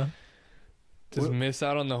 fuck, Just miss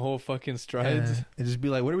out on the whole fucking strides. And just be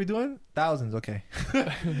like, what are we doing? Thousands. Okay.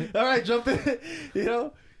 All right, jump in.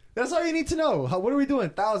 That's all you need to know. What are we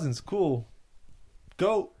doing? Thousands. Cool.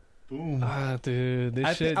 Go. Boom. Dude,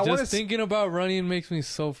 this shit. Just thinking about running makes me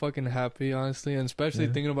so fucking happy, honestly. And especially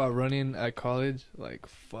thinking about running at college. Like,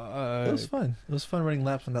 fuck. It was fun. It was fun running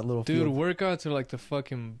laps on that little field. Dude, workouts are like the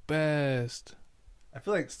fucking best. I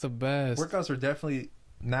feel like it's the best. Workouts are definitely...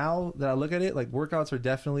 Now that I look at it, like workouts are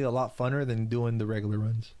definitely a lot funner than doing the regular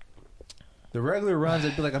runs. The regular runs,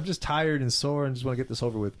 I'd be like, I'm just tired and sore and just want to get this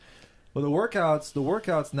over with. But the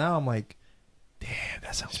workouts now, I'm like, damn,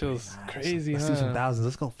 that sounds nice. Crazy. Let's do some thousands.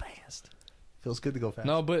 Let's go fast. Feels good to go fast.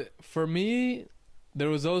 No, but for me, there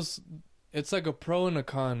was those. It's like a pro and a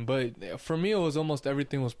con. But for me, it was almost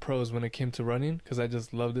everything was pros when it came to running because I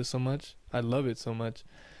just loved it so much. I love it so much.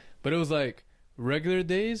 But it was like regular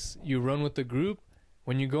days, you run with the group.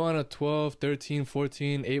 When you go on a 12, 13,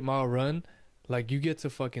 14, 8-mile run, like you get to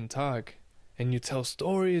fucking talk and you tell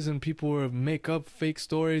stories and people will make up fake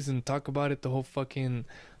stories and talk about it the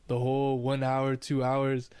whole 1 hour, 2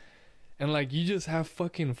 hours. And like you just have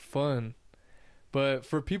fucking fun. But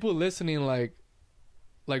for people listening, like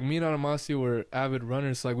me and Anamacio were avid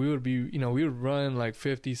runners. So like we would run like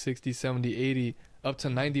 50, 60, 70, 80, up to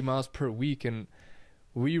 90 miles per week. And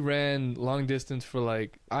we ran long distance for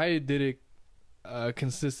like, I did it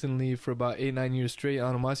consistently for about 8-9 years straight.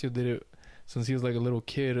 Anamacio did it since he was like a little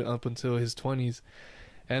kid up until his 20s.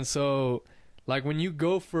 And so like when you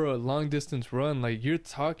go for a long distance run, like you're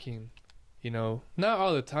talking, not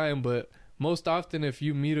all the time, but most often if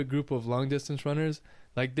you meet a group of long distance runners,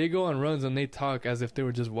 like they go on runs and they talk as if they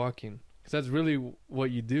were just walking, because that's really what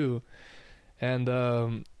you do. And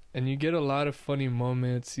you get a lot of funny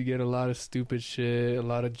moments, you get a lot of stupid shit, a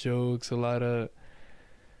lot of jokes, a lot of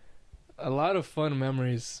fun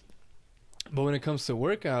memories. But when it comes to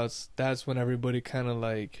workouts, that's when everybody kind of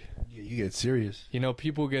like... Yeah, you get serious.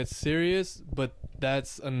 People get serious, but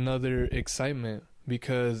that's another excitement.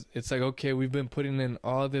 Because it's like, okay, we've been putting in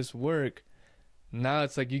all this work. Now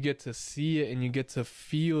it's like you get to see it and you get to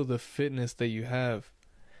feel the fitness that you have.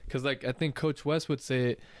 Because like I think Coach West would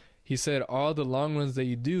say it. He said all the long runs that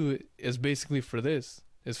you do is basically for this.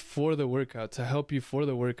 It's for the workout, to help you for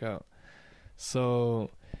the workout. So...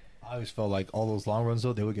 I always felt like all those long runs,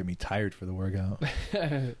 though, they would get me tired for the workout.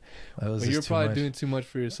 But you're probably doing too much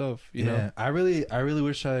for yourself, you know? I really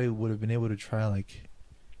wish I would have been able to try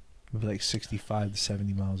maybe like 65 to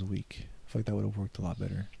 70 miles a week. I feel like that would have worked a lot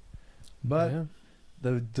better. But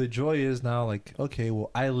the joy is now like, okay,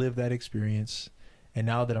 well, I lived that experience. And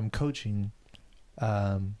now that I'm coaching,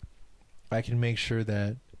 I can make sure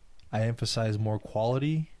that I emphasize more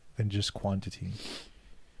quality than just quantity.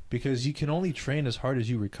 Because you can only train as hard as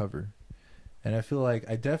you recover. And I feel like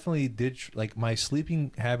I definitely did, like my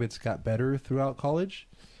sleeping habits got better throughout college.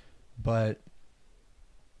 But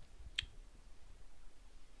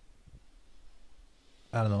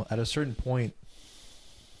I don't know, at a certain point,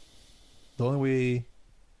 the only way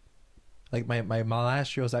Like my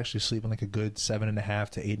last year, I was actually sleeping like a good 7.5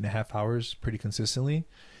 to 8.5 hours pretty consistently.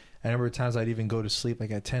 I remember times I'd even go to sleep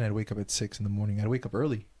like at 10. I'd wake up at 6 in the morning. I'd wake up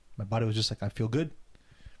early. My body was just like, I feel good.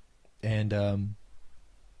 And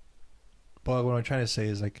but what I'm trying to say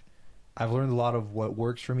is like, I've learned a lot of what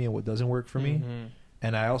works for me and what doesn't work for me.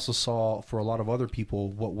 And I also saw for a lot of other people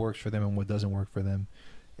what works for them and what doesn't work for them.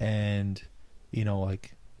 And, you know,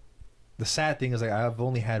 like, the sad thing is like I've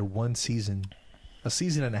only had one season, a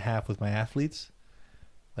season and a half with my athletes.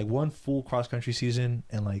 Like one full cross-country season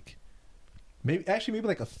and like maybe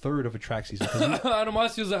like a third of a track season.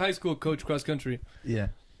 Anamacio's a high school coach cross-country. Yeah.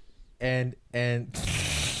 And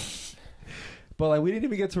but like we didn't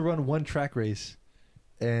even get to run one track race.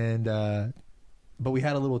 And but we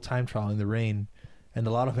had a little time trial in the rain. And a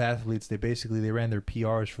lot of athletes, they ran their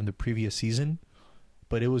PRs from the previous season,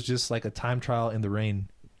 but it was just like a time trial in the rain,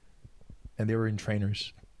 and they were in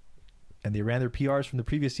trainers, and they ran their PRs from the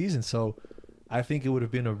previous season. So I think it would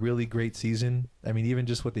have been a really great season. I mean, even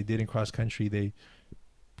just what they did in cross country,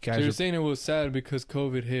 So you're saying it was sad because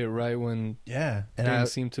COVID hit right when and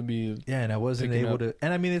things seemed to be and I wasn't able to.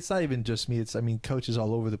 And I mean, it's not even just me. It's coaches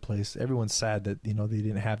all over the place. Everyone's sad that they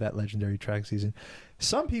didn't have that legendary track season.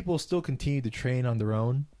 Some people still continue to train on their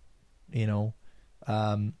own.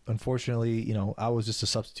 Unfortunately, I was just a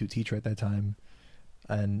substitute teacher at that time,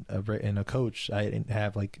 and a coach. I didn't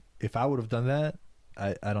have if I would have done that,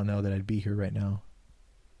 I don't know that I'd be here right now.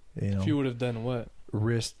 If you would have done what?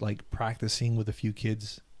 Risked practicing with a few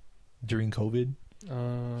kids during COVID.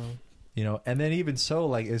 And then even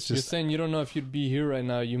so, it's just... You're saying you don't know if you'd be here right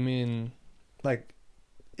now. You mean...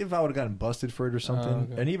 if I would have gotten busted for it or something.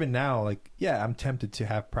 Okay. And even now, I'm tempted to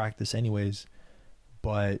have practice anyways,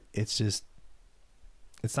 but it's just...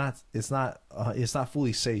 It's not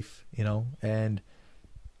fully safe, and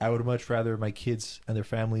I would much rather my kids and their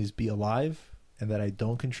families be alive and that I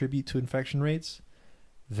don't contribute to infection rates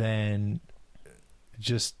than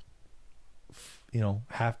just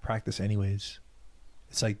have practice anyways.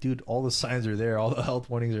 It's like, dude, all the signs are there, all the health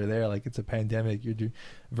warnings are there, it's a pandemic, you're doing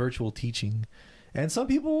virtual teaching, and some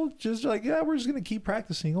people just are like, yeah, we're just gonna keep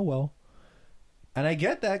practicing. Oh well. And I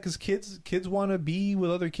get that, because kids want to be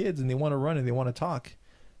with other kids and they want to run and they want to talk,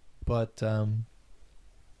 but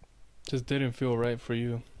just didn't feel right for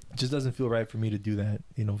you. It just doesn't feel right for me to do that,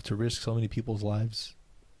 to risk so many people's lives.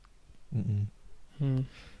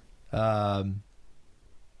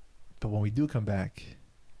 But when we do come back,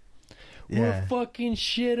 we're fucking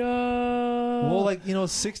shit up. Well,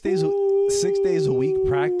 6 days a week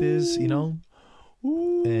practice, and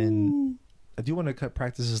I do want to cut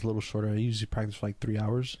practices a little shorter. I usually practice for 3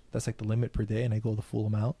 hours. That's the limit per day, and I go the full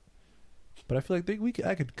amount. But I feel like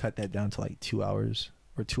I could cut that down to 2 hours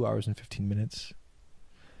or 2 hours and 15 minutes.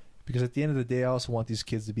 Because at the end of the day, I also want these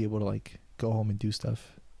kids to be able to go home and do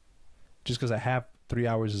stuff. Just because I have 3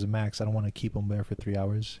 hours as a max, I don't want to keep them there for 3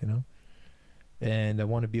 hours, And I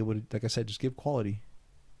want to be able to, like I said, just give quality.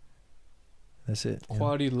 That's it.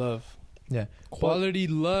 Quality love. Yeah. Quality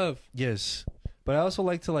love. Yes. But I also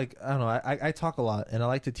like to I don't know, I talk a lot, and I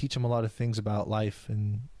like to teach them a lot of things about life,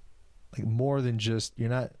 and more than just, you're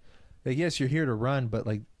not, yes, you're here to run, but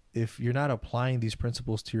if you're not applying these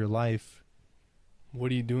principles to your life, what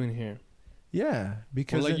are you doing here? Yeah,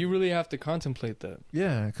 because you really have to contemplate that.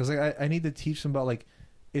 Yeah, because I need to teach them about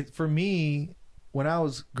it. For me, when I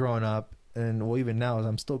was growing up, and even now as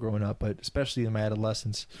I'm still growing up, but especially in my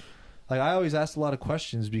adolescence, I always asked a lot of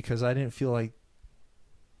questions because I didn't feel like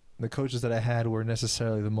the coaches that I had were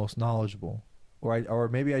necessarily the most knowledgeable, or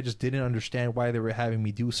maybe I just didn't understand why they were having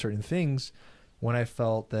me do certain things when I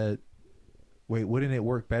felt that, wait, wouldn't it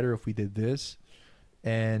work better if we did this?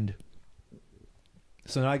 And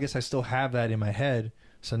so now I guess I still have that in my head.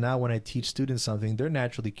 So now when I teach students something, they're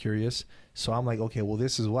naturally curious. So I'm like, okay, well,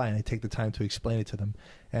 this is why. And I take the time to explain it to them.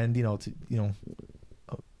 And,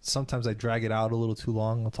 sometimes I drag it out a little too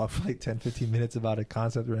long. I'll talk for 10, 15 minutes about a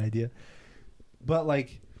concept or an idea. But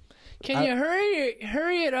can you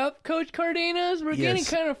hurry it up, Coach Cardenas? We're getting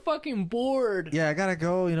kind of fucking bored. Yeah, I gotta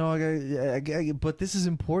go. But this is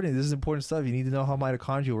important. This is important stuff. You need to know how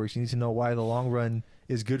mitochondria works. You need to know why the long run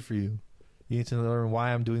is good for you. You need to learn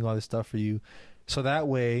why I'm doing all this stuff for you. So that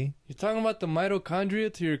way... You're talking about the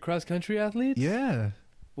mitochondria to your cross-country athletes? Yeah.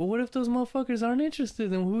 Well, what if those motherfuckers aren't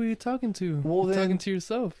interested? Then who are you talking to? Well, you're talking to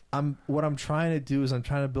yourself. What I'm trying to do is I'm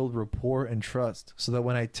trying to build rapport and trust so that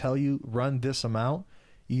when I tell you, run this amount,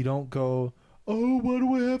 you don't go, oh, why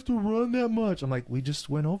do I have to run that much? I'm like, we just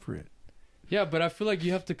went over it. Yeah, but I feel like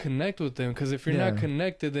you have to connect with them, because if you're not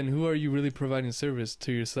connected, then who are you really providing service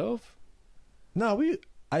to? Yourself? No,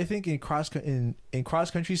 I think in cross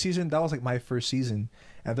country season, that was my first season,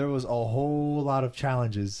 and there was a whole lot of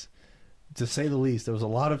challenges. to say the least. There was a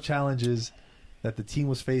lot of challenges that the team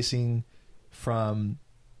was facing from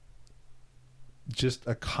just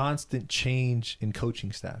a constant change in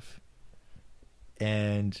coaching staff.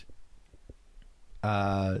 And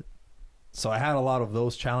so I had a lot of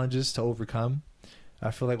those challenges to overcome.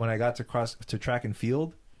 I feel like when I got to track and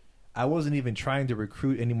field, I wasn't even trying to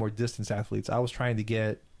recruit any more distance athletes. I was trying to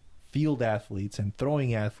get field athletes and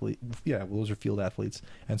throwing athletes. Yeah, well, those are field athletes,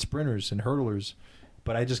 and sprinters and hurdlers.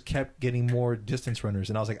 But I just kept getting more distance runners.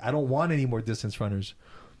 And I was like, I don't want any more distance runners.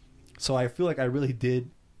 So I feel like I really did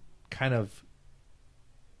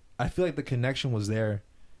I feel like the connection was there.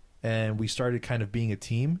 And we started kind of being a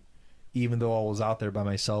team, even though I was out there by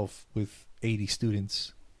myself with 80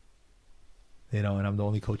 students. And I'm the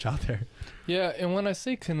only coach out there. Yeah, and when I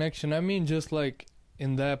say connection, I mean just like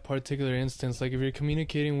in that particular instance, like if you're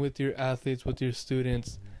communicating with your athletes, with your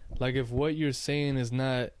students, like if what you're saying is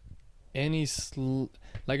not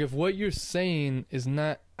if what you're saying is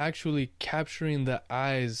not actually capturing the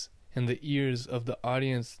eyes and the ears of the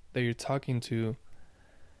audience that you're talking to,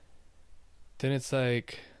 then it's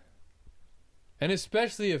like, and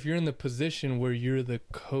especially if you're in the position where you're the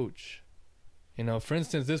coach. For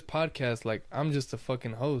instance, this podcast, like, I'm just a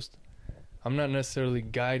fucking host. I'm not necessarily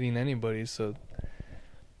guiding anybody, so,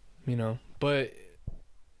 but,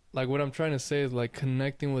 like, what I'm trying to say is, like,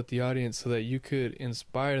 connecting with the audience so that you could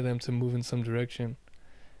inspire them to move in some direction.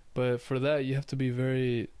 But for that, you have to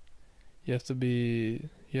be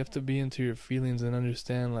into your feelings and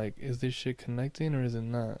understand, like, is this shit connecting or is it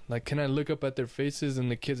not? Like, can I look up at their faces and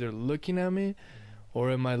the kids are looking at me? Or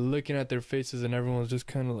am I looking at their faces and everyone's just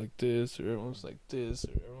kind of like this, or everyone's like this,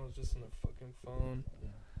 or everyone's just on their fucking phone?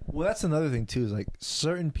 Well, that's another thing, too, is like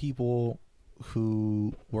certain people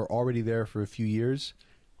who were already there for a few years,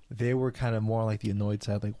 they were kind of more like the annoyed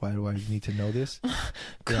side, like, why do I need to know this?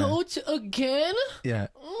 Coach, again? Yeah.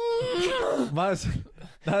 Can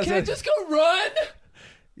I just go run?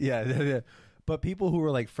 Yeah. But people who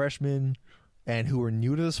were like freshmen and who were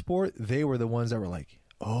new to the sport, they were the ones that were like,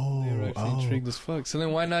 they were actually intrigued as fuck. So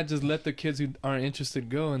then why not just let the kids who aren't interested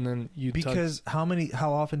go and then you because how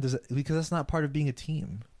often does it, because that's not part of being a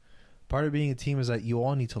team. Part of being a team is that you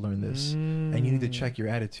all need to learn this and you need to check your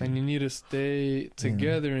attitude. And you need to stay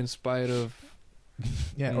together in spite of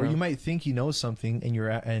or you might think you know something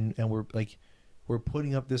and we're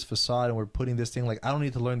putting up this facade and we're putting this thing like, I don't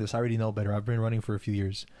need to learn this. I already know better. I've been running for a few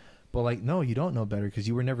years. But like, no, you don't know better because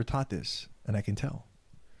you were never taught this. And I can tell.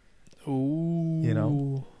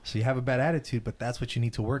 Ooh. So you have a bad attitude, but that's what you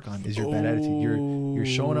need to work on is your bad attitude. You're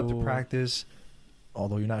showing up to practice,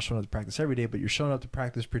 although you're not showing up to practice every day, but you're showing up to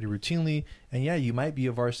practice pretty routinely. And yeah, you might be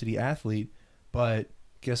a varsity athlete, but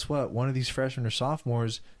guess what? One of these freshmen or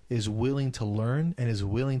sophomores is willing to learn and is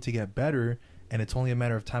willing to get better, and it's only a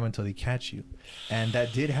matter of time until they catch you. And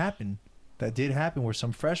that did happen. Where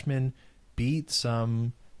some freshmen beat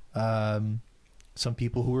some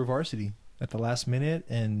people who were varsity at the last minute,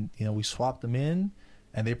 and we swapped them in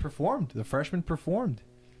and they performed. The freshmen performed,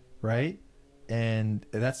 right? And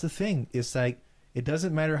that's the thing. It's like, it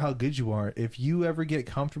doesn't matter how good you are. If you ever get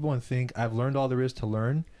comfortable and think I've learned all there is to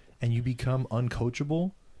learn, and you become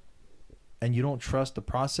uncoachable and you don't trust the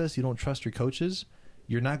process, you don't trust your coaches,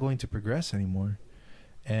 you're not going to progress anymore.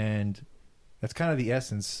 And that's kind of the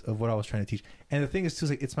essence of what I was trying to teach. And the thing is too, is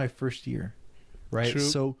like, it's my first year, right? True.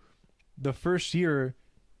 So the first year,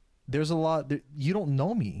 there's a lot that you don't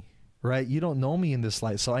know me, right? You don't know me in this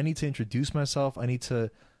light. So I need to introduce myself. I need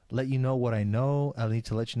to let you know what I know. I need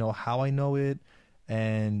to let you know how I know it.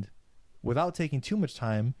 And without taking too much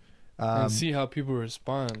time, and see how people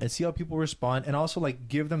respond. And also like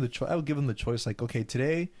give them the choice. I would give them the choice. Like, okay,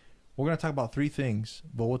 today we're going to talk about 3 things,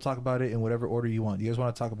 but we'll talk about it in whatever order you want. Do you guys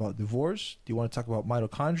want to talk about divorce? Do you want to talk about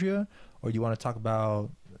mitochondria? Or do you want to talk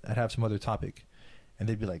about, I'd have some other topic? And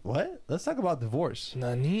they'd be like, what? Let's talk about divorce.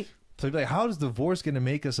 Nani? So they'd be like, how is divorce going to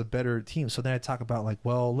make us a better team? So then I talk about like,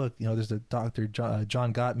 well, look, there's the Dr. John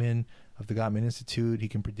Gottman of the Gottman Institute. He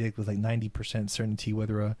can predict with like 90% certainty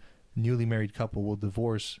whether a newly married couple will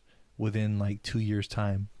divorce within like 2 years'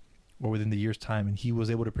 time or within the year's time. And he was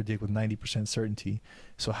able to predict with 90% certainty.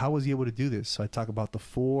 So how was he able to do this? So I talk about the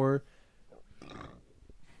four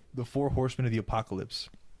horsemen of the apocalypse,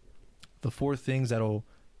 the 4 things that'll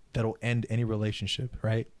end any relationship,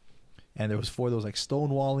 right? And there was 4 of those, like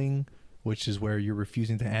stonewalling, which is where you're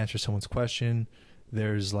refusing to answer someone's question.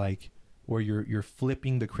 There's like where you're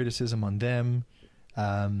flipping the criticism on them.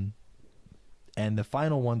 And the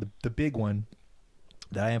final one, the big one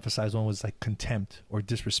that I emphasized on was like contempt or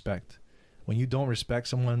disrespect. When you don't respect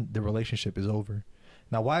someone, the relationship is over.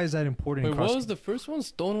 Now, why is that important? Wait, what was the first one?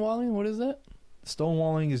 Stonewalling? What is that?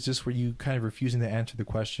 Stonewalling is just where you kind of refusing to answer the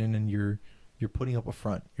question and you're putting up a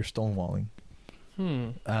front. You're stonewalling.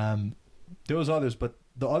 There was others, but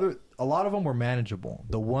a lot of them were manageable.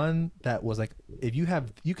 The one that was like, if you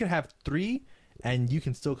could have 3 and you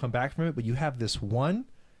can still come back from it, but you have this one,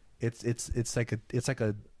 it's like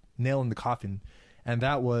a nail in the coffin. And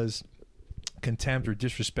that was contempt or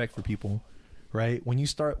disrespect for people, right? When you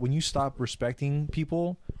stop respecting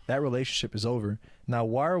people, that relationship is over. Now,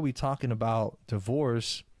 why are we talking about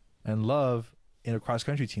divorce and love in a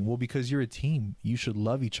cross-country team? Well, because you're a team. You should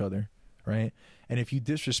love each other, right? And if you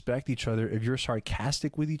disrespect each other, if you're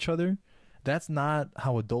sarcastic with each other, that's not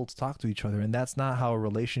how adults talk to each other, and that's not how a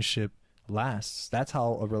relationship lasts. That's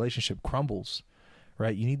how a relationship crumbles,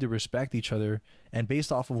 right? You need to respect each other. And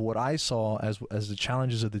based off of what I saw as the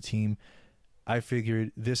challenges of the team, I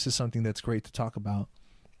figured this is something that's great to talk about,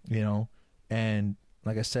 you know? And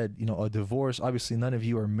like I said, you know, a divorce, obviously none of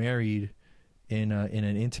you are married in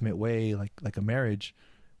an intimate way, like a marriage,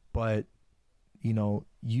 but you know,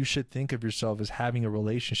 you should think of yourself as having a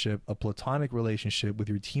relationship, a platonic relationship with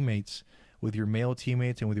your teammates, with your male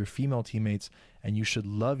teammates and with your female teammates, and you should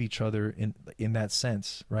love each other in that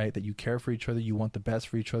sense, right? That you care for each other, you want the best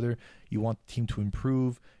for each other, you want the team to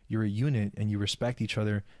improve, you're a unit and you respect each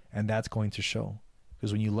other, and that's going to show.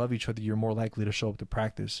 Because when you love each other, you're more likely to show up to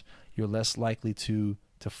practice. You're less likely to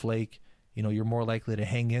flake. You know, you're more likely to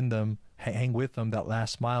hang with them that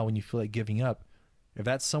last mile when you feel like giving up. If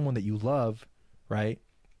that's someone that you love, right?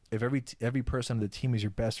 If every person on the team is your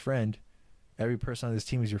best friend, every person on this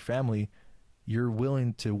team is your family, you're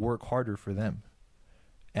willing to work harder for them.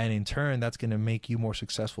 And in turn, that's going to make you more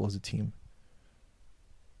successful as a team.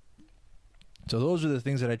 So those are the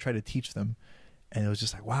things that I try to teach them. And it was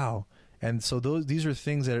just like, wow. And so these are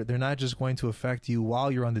things that they're not just going to affect you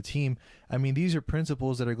while you're on the team. I mean, these are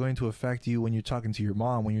principles that are going to affect you when you're talking to your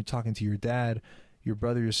mom, when you're talking to your dad, your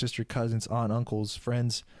brother, your sister, cousins, aunt, uncles,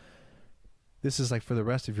 friends. This is like for the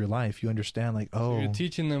rest of your life. You understand, like, oh, so you're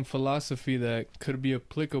teaching them philosophy that could be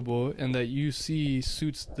applicable and that you see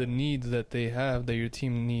suits the needs that they have, that your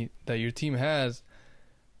team has,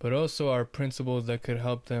 but also are principles that could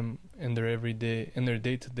help them in their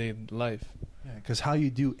day-to-day life. Yeah, because how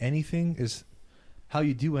you do anything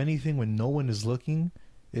when no one is looking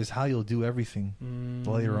is how you'll do everything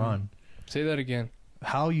later on. Say that again.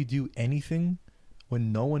 How you do anything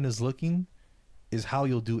when no one is looking is how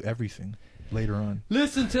you'll do everything later on.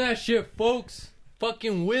 Listen to that shit, folks.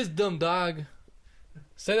 Fucking wisdom, dog.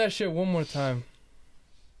 Say that shit one more time.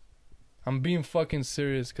 I'm being fucking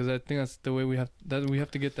serious because I think that's the way we have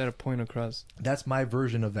to get that point across. That's my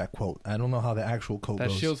version of that quote. I don't know how the actual quote goes.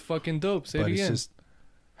 That shit's fucking dope. Say it again. It's just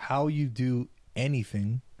how you do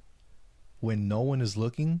anything when no one is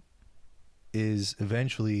looking is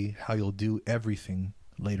eventually how you'll do everything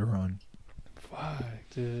later on. Fuck,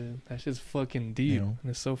 dude. That shit's fucking deep. You know?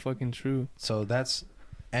 And it's so fucking true. So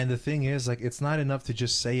and the thing is, like, it's not enough to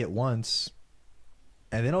just say it once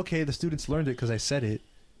and then, okay, the students learned it because I said it.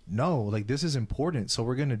 No, like, this is important. So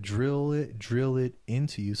we're going to drill it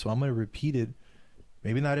into you. So I'm going to repeat it,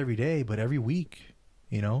 maybe not every day, but every week,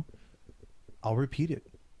 you know, I'll repeat it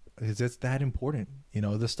because it's that important. You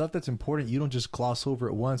know, the stuff that's important, you don't just gloss over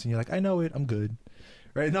it once and you're like, I know it, I'm good.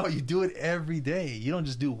 Right? No, you do it every day. You don't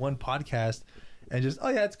just do one podcast and just, oh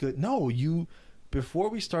yeah, it's good. No, before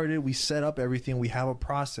we started, we set up everything. We have a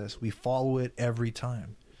process. We follow it every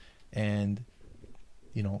time. And,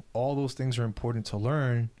 you know, all those things are important to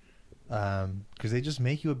learn because they just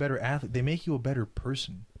make you a better athlete. They make you a better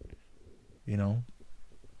person. You know,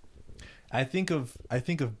 I think of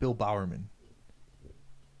Bill Bowerman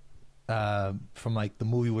from like the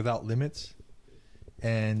movie Without Limits,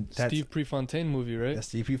 and that's Steve Prefontaine movie, right? Yeah,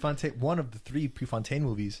 Steve Prefontaine, one of the 3 Prefontaine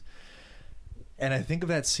movies. And I think of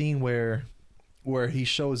that scene where he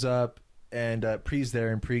shows up and Pre's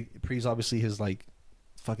there, and Pre's obviously his like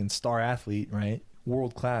fucking star athlete, right?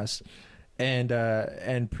 World class.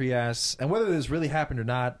 And Pre asks, and whether this really happened or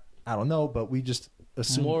not, I don't know, but we just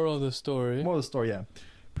assume. Moral of the story, yeah.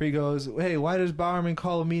 Pre goes, hey, why does Bowerman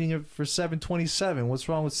call a meeting for 7:27? What's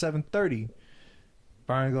wrong with 7:30?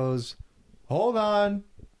 Bowerman goes, hold on,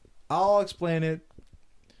 I'll explain it.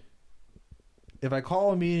 If I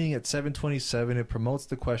call a meeting at 7:27, it promotes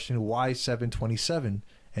the question, why 7:27?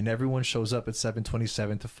 And everyone shows up at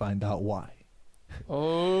 7:27 to find out why.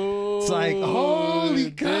 Oh, it's like,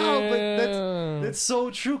 holy cow, but that's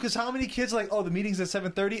so true. Because how many kids are like, oh, the meeting's at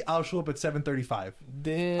 7:30, I'll show up at 7:35.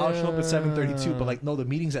 Damn. I'll show up at 7:32. But like, no, the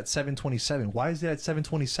meeting's at 7:27. Why is it at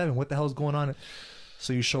 7:27? What the hell's going on?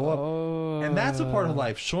 So you show up, and that's a part of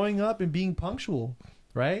life, showing up and being punctual,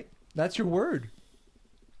 right? That's your word.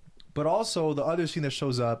 But also the other scene that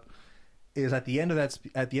shows up is at the end of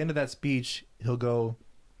that speech, he'll go,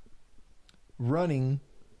 running,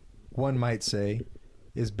 one might say,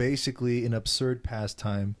 is basically an absurd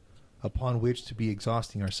pastime upon which to be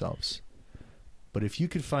exhausting ourselves. But if you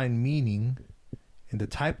could find meaning in the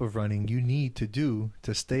type of running you need to do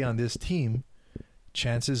to stay on this team,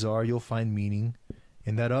 chances are you'll find meaning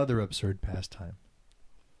in that other absurd pastime,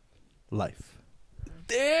 life.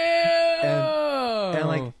 Damn! And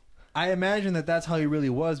like, I imagine that that's how he really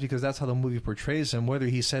was, because that's how the movie portrays him. Whether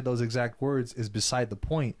he said those exact words is beside the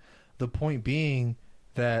point. The point being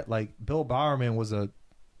that, like, Bill Bowerman was a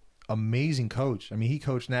amazing coach. I mean, he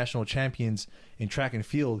coached national champions in track and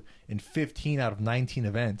field in 15 out of 19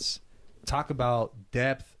 events. Talk about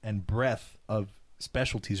depth and breadth of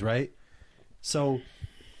specialties, right? So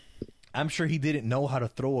I'm sure he didn't know how to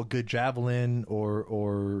throw a good javelin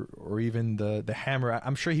or even the hammer.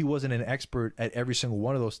 I'm sure he wasn't an expert at every single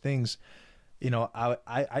one of those things. You know,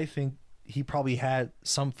 I think he probably had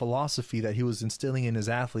some philosophy that he was instilling in his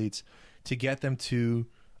athletes to get them to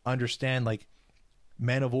understand, like,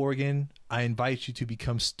 men of Oregon, I invite you to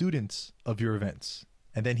become students of your events.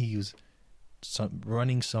 And then he used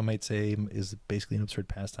running, some might say, is basically an absurd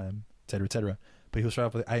pastime, et cetera, et cetera. But he was starting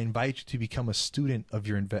off with, I invite you to become a student of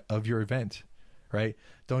your event, right?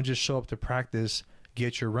 Don't just show up to practice,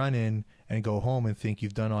 get your run in, and go home and think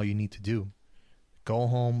you've done all you need to do. Go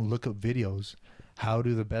home, look up videos. How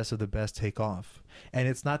do the best of the best take off? And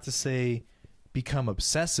it's not to say become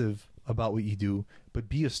obsessive about what you do, but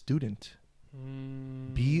be a student.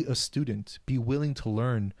 Be a student. Be willing to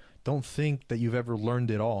learn. Don't think that you've ever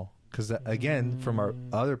learned it all. Because, again, from our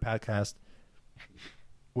other podcast,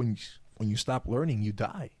 when you stop learning, you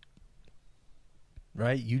die.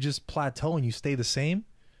 Right? You just plateau and you stay the same.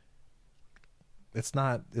 It's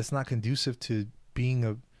not conducive to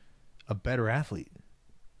being a better athlete.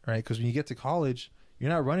 Right? Because when you get to college, you're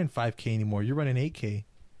not running 5K anymore. You're running 8K.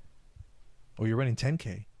 Or you're running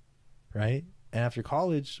 10K. Right? And after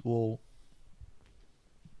college, well,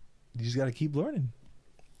 you just got to keep learning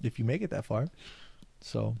if you make it that far.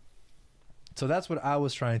 So that's what I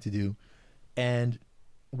was trying to do. And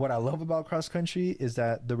what I love about cross country is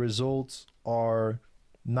that the results are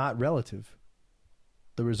not relative.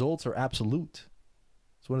 The results are absolute.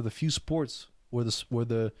 It's one of the few sports where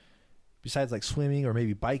the besides like swimming or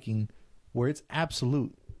maybe biking, where it's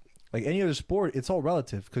absolute. Like any other sport, it's all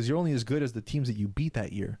relative because you're only as good as the teams that you beat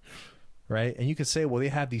that year. Right? And you could say, well, they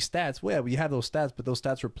have these stats. Well, yeah, you have those stats, but those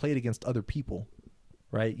stats were played against other people.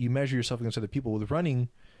 Right? You measure yourself against other people. With running,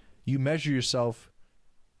 you could measure yourself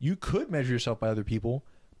by other people,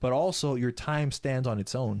 but also your time stands on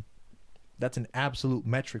its own. That's an absolute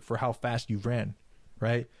metric for how fast you've ran,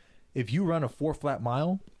 right? If you run a 4 flat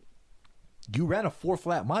mile, you ran a 4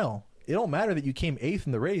 flat mile. It don't matter that you came 8th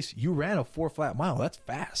in the race. You ran a 4 flat mile. That's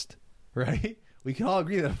fast, right? We can all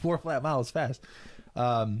agree that a 4 flat mile is fast.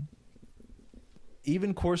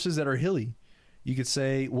 Even courses that are hilly, you could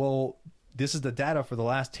say, well, this is the data for the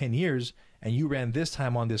last 10 years, and you ran this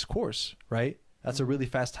time on this course, right? That's a really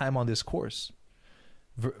fast time on this course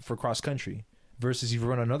for cross country. Versus if you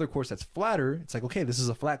run another course that's flatter, it's like, okay, this is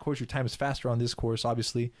a flat course. Your time is faster on this course,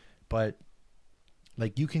 obviously. But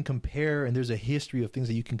like you can compare, and there's a history of things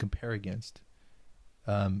that you can compare against.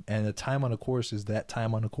 And the time on a course is that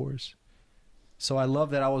time on a course. So I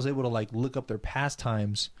love that I was able to like look up their past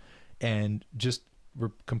times and just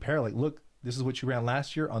compare, like, look, this is what you ran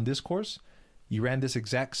last year on this course. You ran this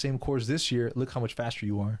exact same course this year. Look how much faster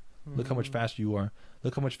you are. Look how much faster you are.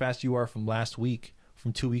 Look how much faster you are from last week,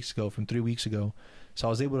 from 2 weeks ago, from 3 weeks ago. So I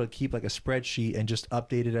was able to keep like a spreadsheet and just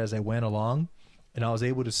update it as I went along. And I was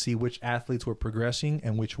able to see which athletes were progressing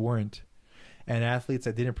and which weren't. And athletes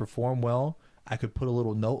that didn't perform well, I could put a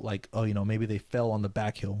little note like, oh, you know, maybe they fell on the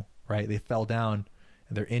back hill, right? They fell down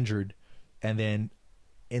and they're injured. And then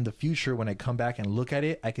in the future, when I come back and look at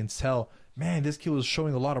it, I can tell, man, this kid was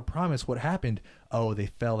showing a lot of promise. What happened? Oh, they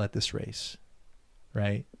fell at this race,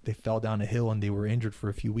 right? They fell down a hill and they were injured for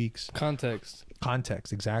a few weeks. Context,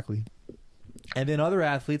 exactly. And then other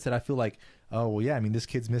athletes that I feel like, oh, well, yeah, I mean, this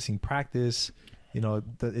kid's missing practice. You know,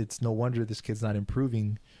 it's no wonder this kid's not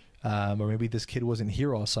improving. Or maybe this kid wasn't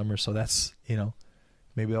here all summer. So that's, you know,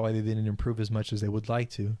 maybe that's why they didn't improve as much as they would like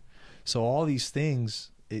to. So all these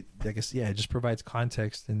things, I guess, yeah, it just provides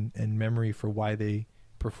context and memory for why they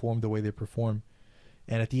perform the way they perform.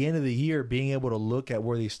 And at the end of the year, being able to look at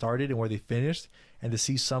where they started and where they finished and to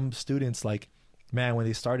see some students like, man, when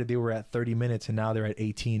they started, they were at 30 minutes and now they're at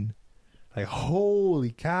 18. Like,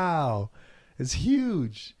 holy cow, it's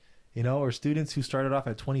huge. You know, or students who started off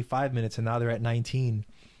at 25 minutes and now they're at 19.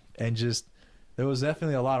 And just, there was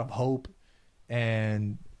definitely a lot of hope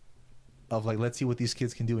and of like, let's see what these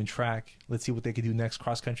kids can do in track. Let's see what they can do next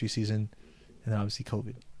cross country season. And then obviously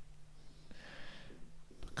COVID.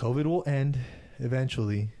 COVID will end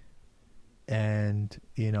eventually. And,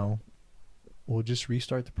 you know, we'll just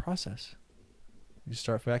restart the process. You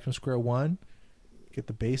start back from square one, get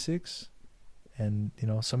the basics. And, you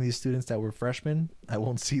know, some of these students that were freshmen, I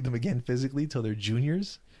won't see them again physically till they're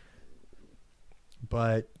juniors.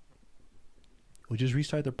 But we just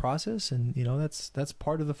restart the process, and, you know, that's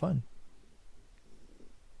part of the fun.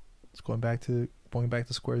 It's going back to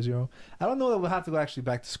square zero. I don't know that we'll have to go actually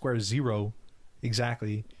back to square zero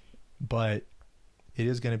exactly, but it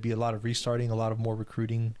is going to be a lot of restarting, a lot of more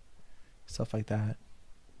recruiting, stuff like that.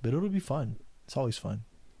 But it'll be fun. It's always fun.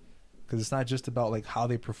 Because it's not just about like how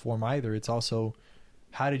they perform either. It's also,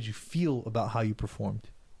 how did you feel about how you performed,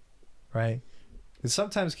 right? Because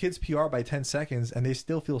sometimes kids PR by 10 seconds and they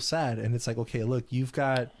still feel sad. And it's like, okay, look, you've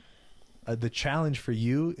got the challenge for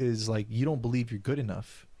you is like, you don't believe you're good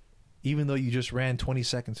enough. Even though you just ran 20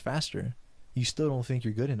 seconds faster, you still don't think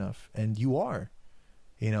you're good enough. And you are,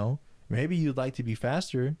 you know, maybe you'd like to be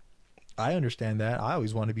faster. I understand that. I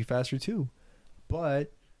always want to be faster too,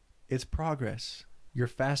 but it's progress. You're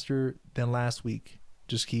faster than last week.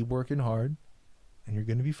 Just keep working hard and you're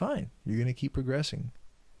going to be fine. You're going to keep progressing,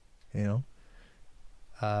 you know,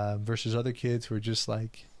 versus other kids who are just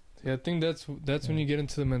like, yeah, I think that's when you get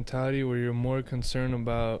into the mentality where you're more concerned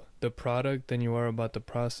about the product than you are about the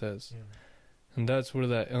process. Yeah. And that's where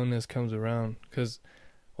that illness comes around. Because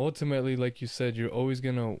ultimately, like you said, you're always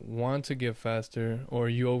going to want to get faster, or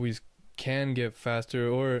you always can get faster,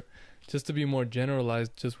 or just to be more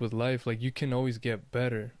generalized just with life, like you can always get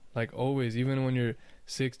better. Like always, even when you're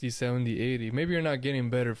 60, 70, 80. Maybe you're not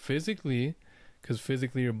getting better physically, because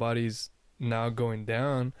physically your body's now going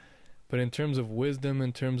down. But in terms of wisdom,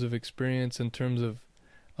 in terms of experience, in terms of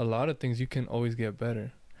a lot of things, you can always get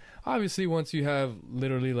better. Obviously, once you have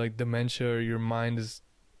literally like dementia or your mind is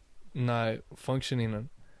not functioning,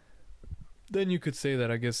 then you could say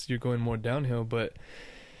that I guess you're going more downhill. But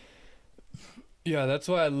yeah, that's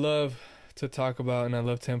why I love to talk about and I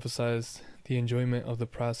love to emphasize the enjoyment of the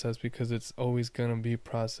process, because it's always going to be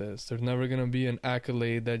process. There's never going to be an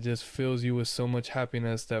accolade that just fills you with so much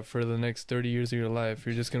happiness that for the next 30 years of your life,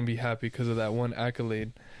 you're just going to be happy because of that one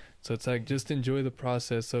accolade. So it's like, just enjoy the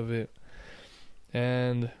process of it.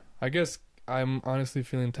 And I guess I'm honestly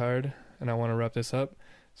feeling tired and I want to wrap this up.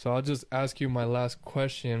 So I'll just ask you my last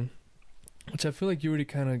question, which I feel like you already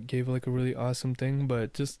kind of gave like a really awesome thing,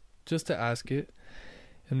 but just to ask it.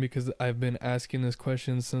 And because I've been asking this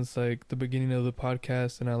question since like the beginning of the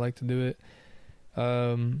podcast and I like to do it.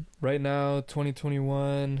 Right now,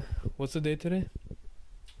 2021, what's the date today?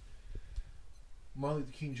 Martin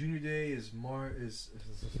Luther King Jr. Day is March.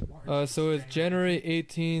 So it's January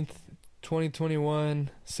 18th, 2021,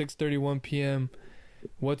 6:31 p.m.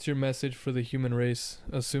 What's your message for the human race?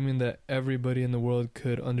 Assuming that everybody in the world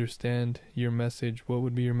could understand your message, what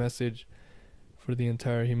would be your message for the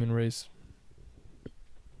entire human race?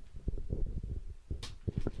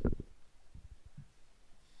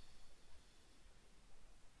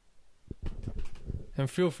 And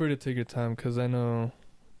feel free to take your time, because I don't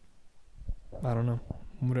know,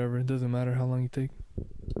 whatever, it doesn't matter how long you take.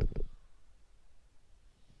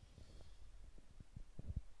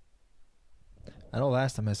 I know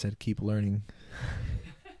last time I said keep learning.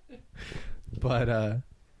 But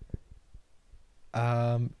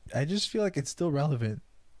I just feel like it's still relevant.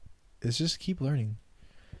 It's just keep learning.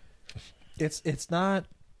 It's not,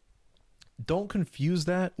 don't confuse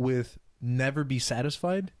that with never be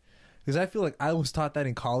satisfied. Because I feel like I was taught that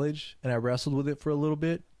in college and I wrestled with it for a little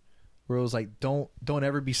bit, where it was like, don't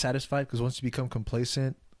ever be satisfied, because once you become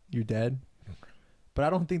complacent, you're dead. But I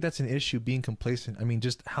don't think that's an issue, being complacent. I mean,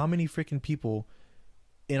 just how many freaking people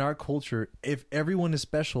in our culture, if everyone is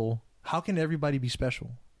special, how can everybody be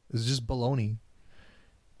special? It's just baloney.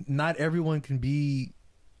 Not everyone can be,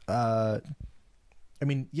 I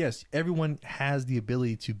mean, yes, everyone has the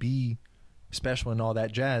ability to be special and all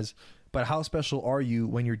that jazz, but how special are you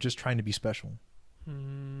when you're just trying to be special?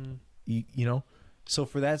 You know? So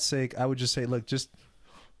for that sake, I would just say, look,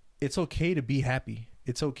 it's okay to be happy.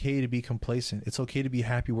 It's okay to be complacent. It's okay to be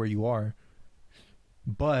happy where you are.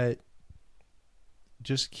 But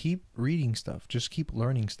just keep reading stuff. Just keep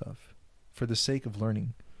learning stuff for the sake of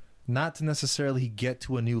learning. Not to necessarily get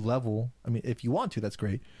to a new level. I mean, if you want to, that's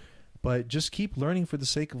great. But just keep learning for the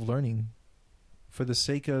sake of learning. For the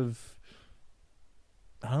sake of,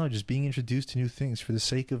 I don't know, just being introduced to new things, for the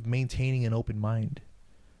sake of maintaining an open mind,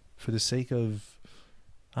 for the sake of,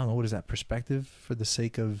 I don't know, what is that, perspective, for the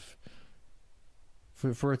sake of,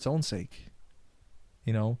 for its own sake.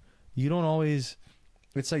 You know, you don't always,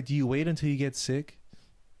 it's like, do you wait until you get sick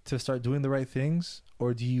to start doing the right things,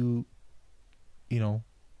 or do you,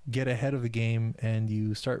 get ahead of the game and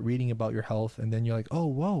you start reading about your health, and then you're like, oh,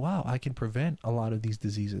 whoa, wow, I can prevent a lot of these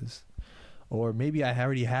diseases, or maybe I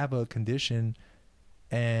already have a condition,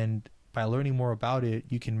 and by learning more about it,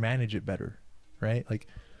 you can manage it better, right? Like,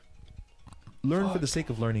 learn for the sake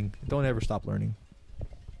of learning. Don't ever stop learning.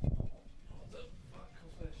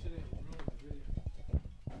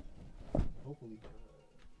 Hopefully.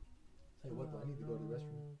 Hey, what? I need to go to the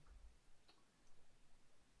restroom.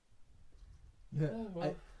 Yeah,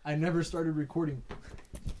 I never started recording.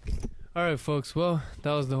 All right, folks. Well,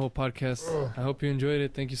 that was the whole podcast. I hope you enjoyed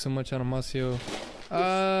it. Thank you so much, Anamacio.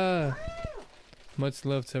 Much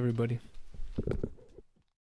love to everybody.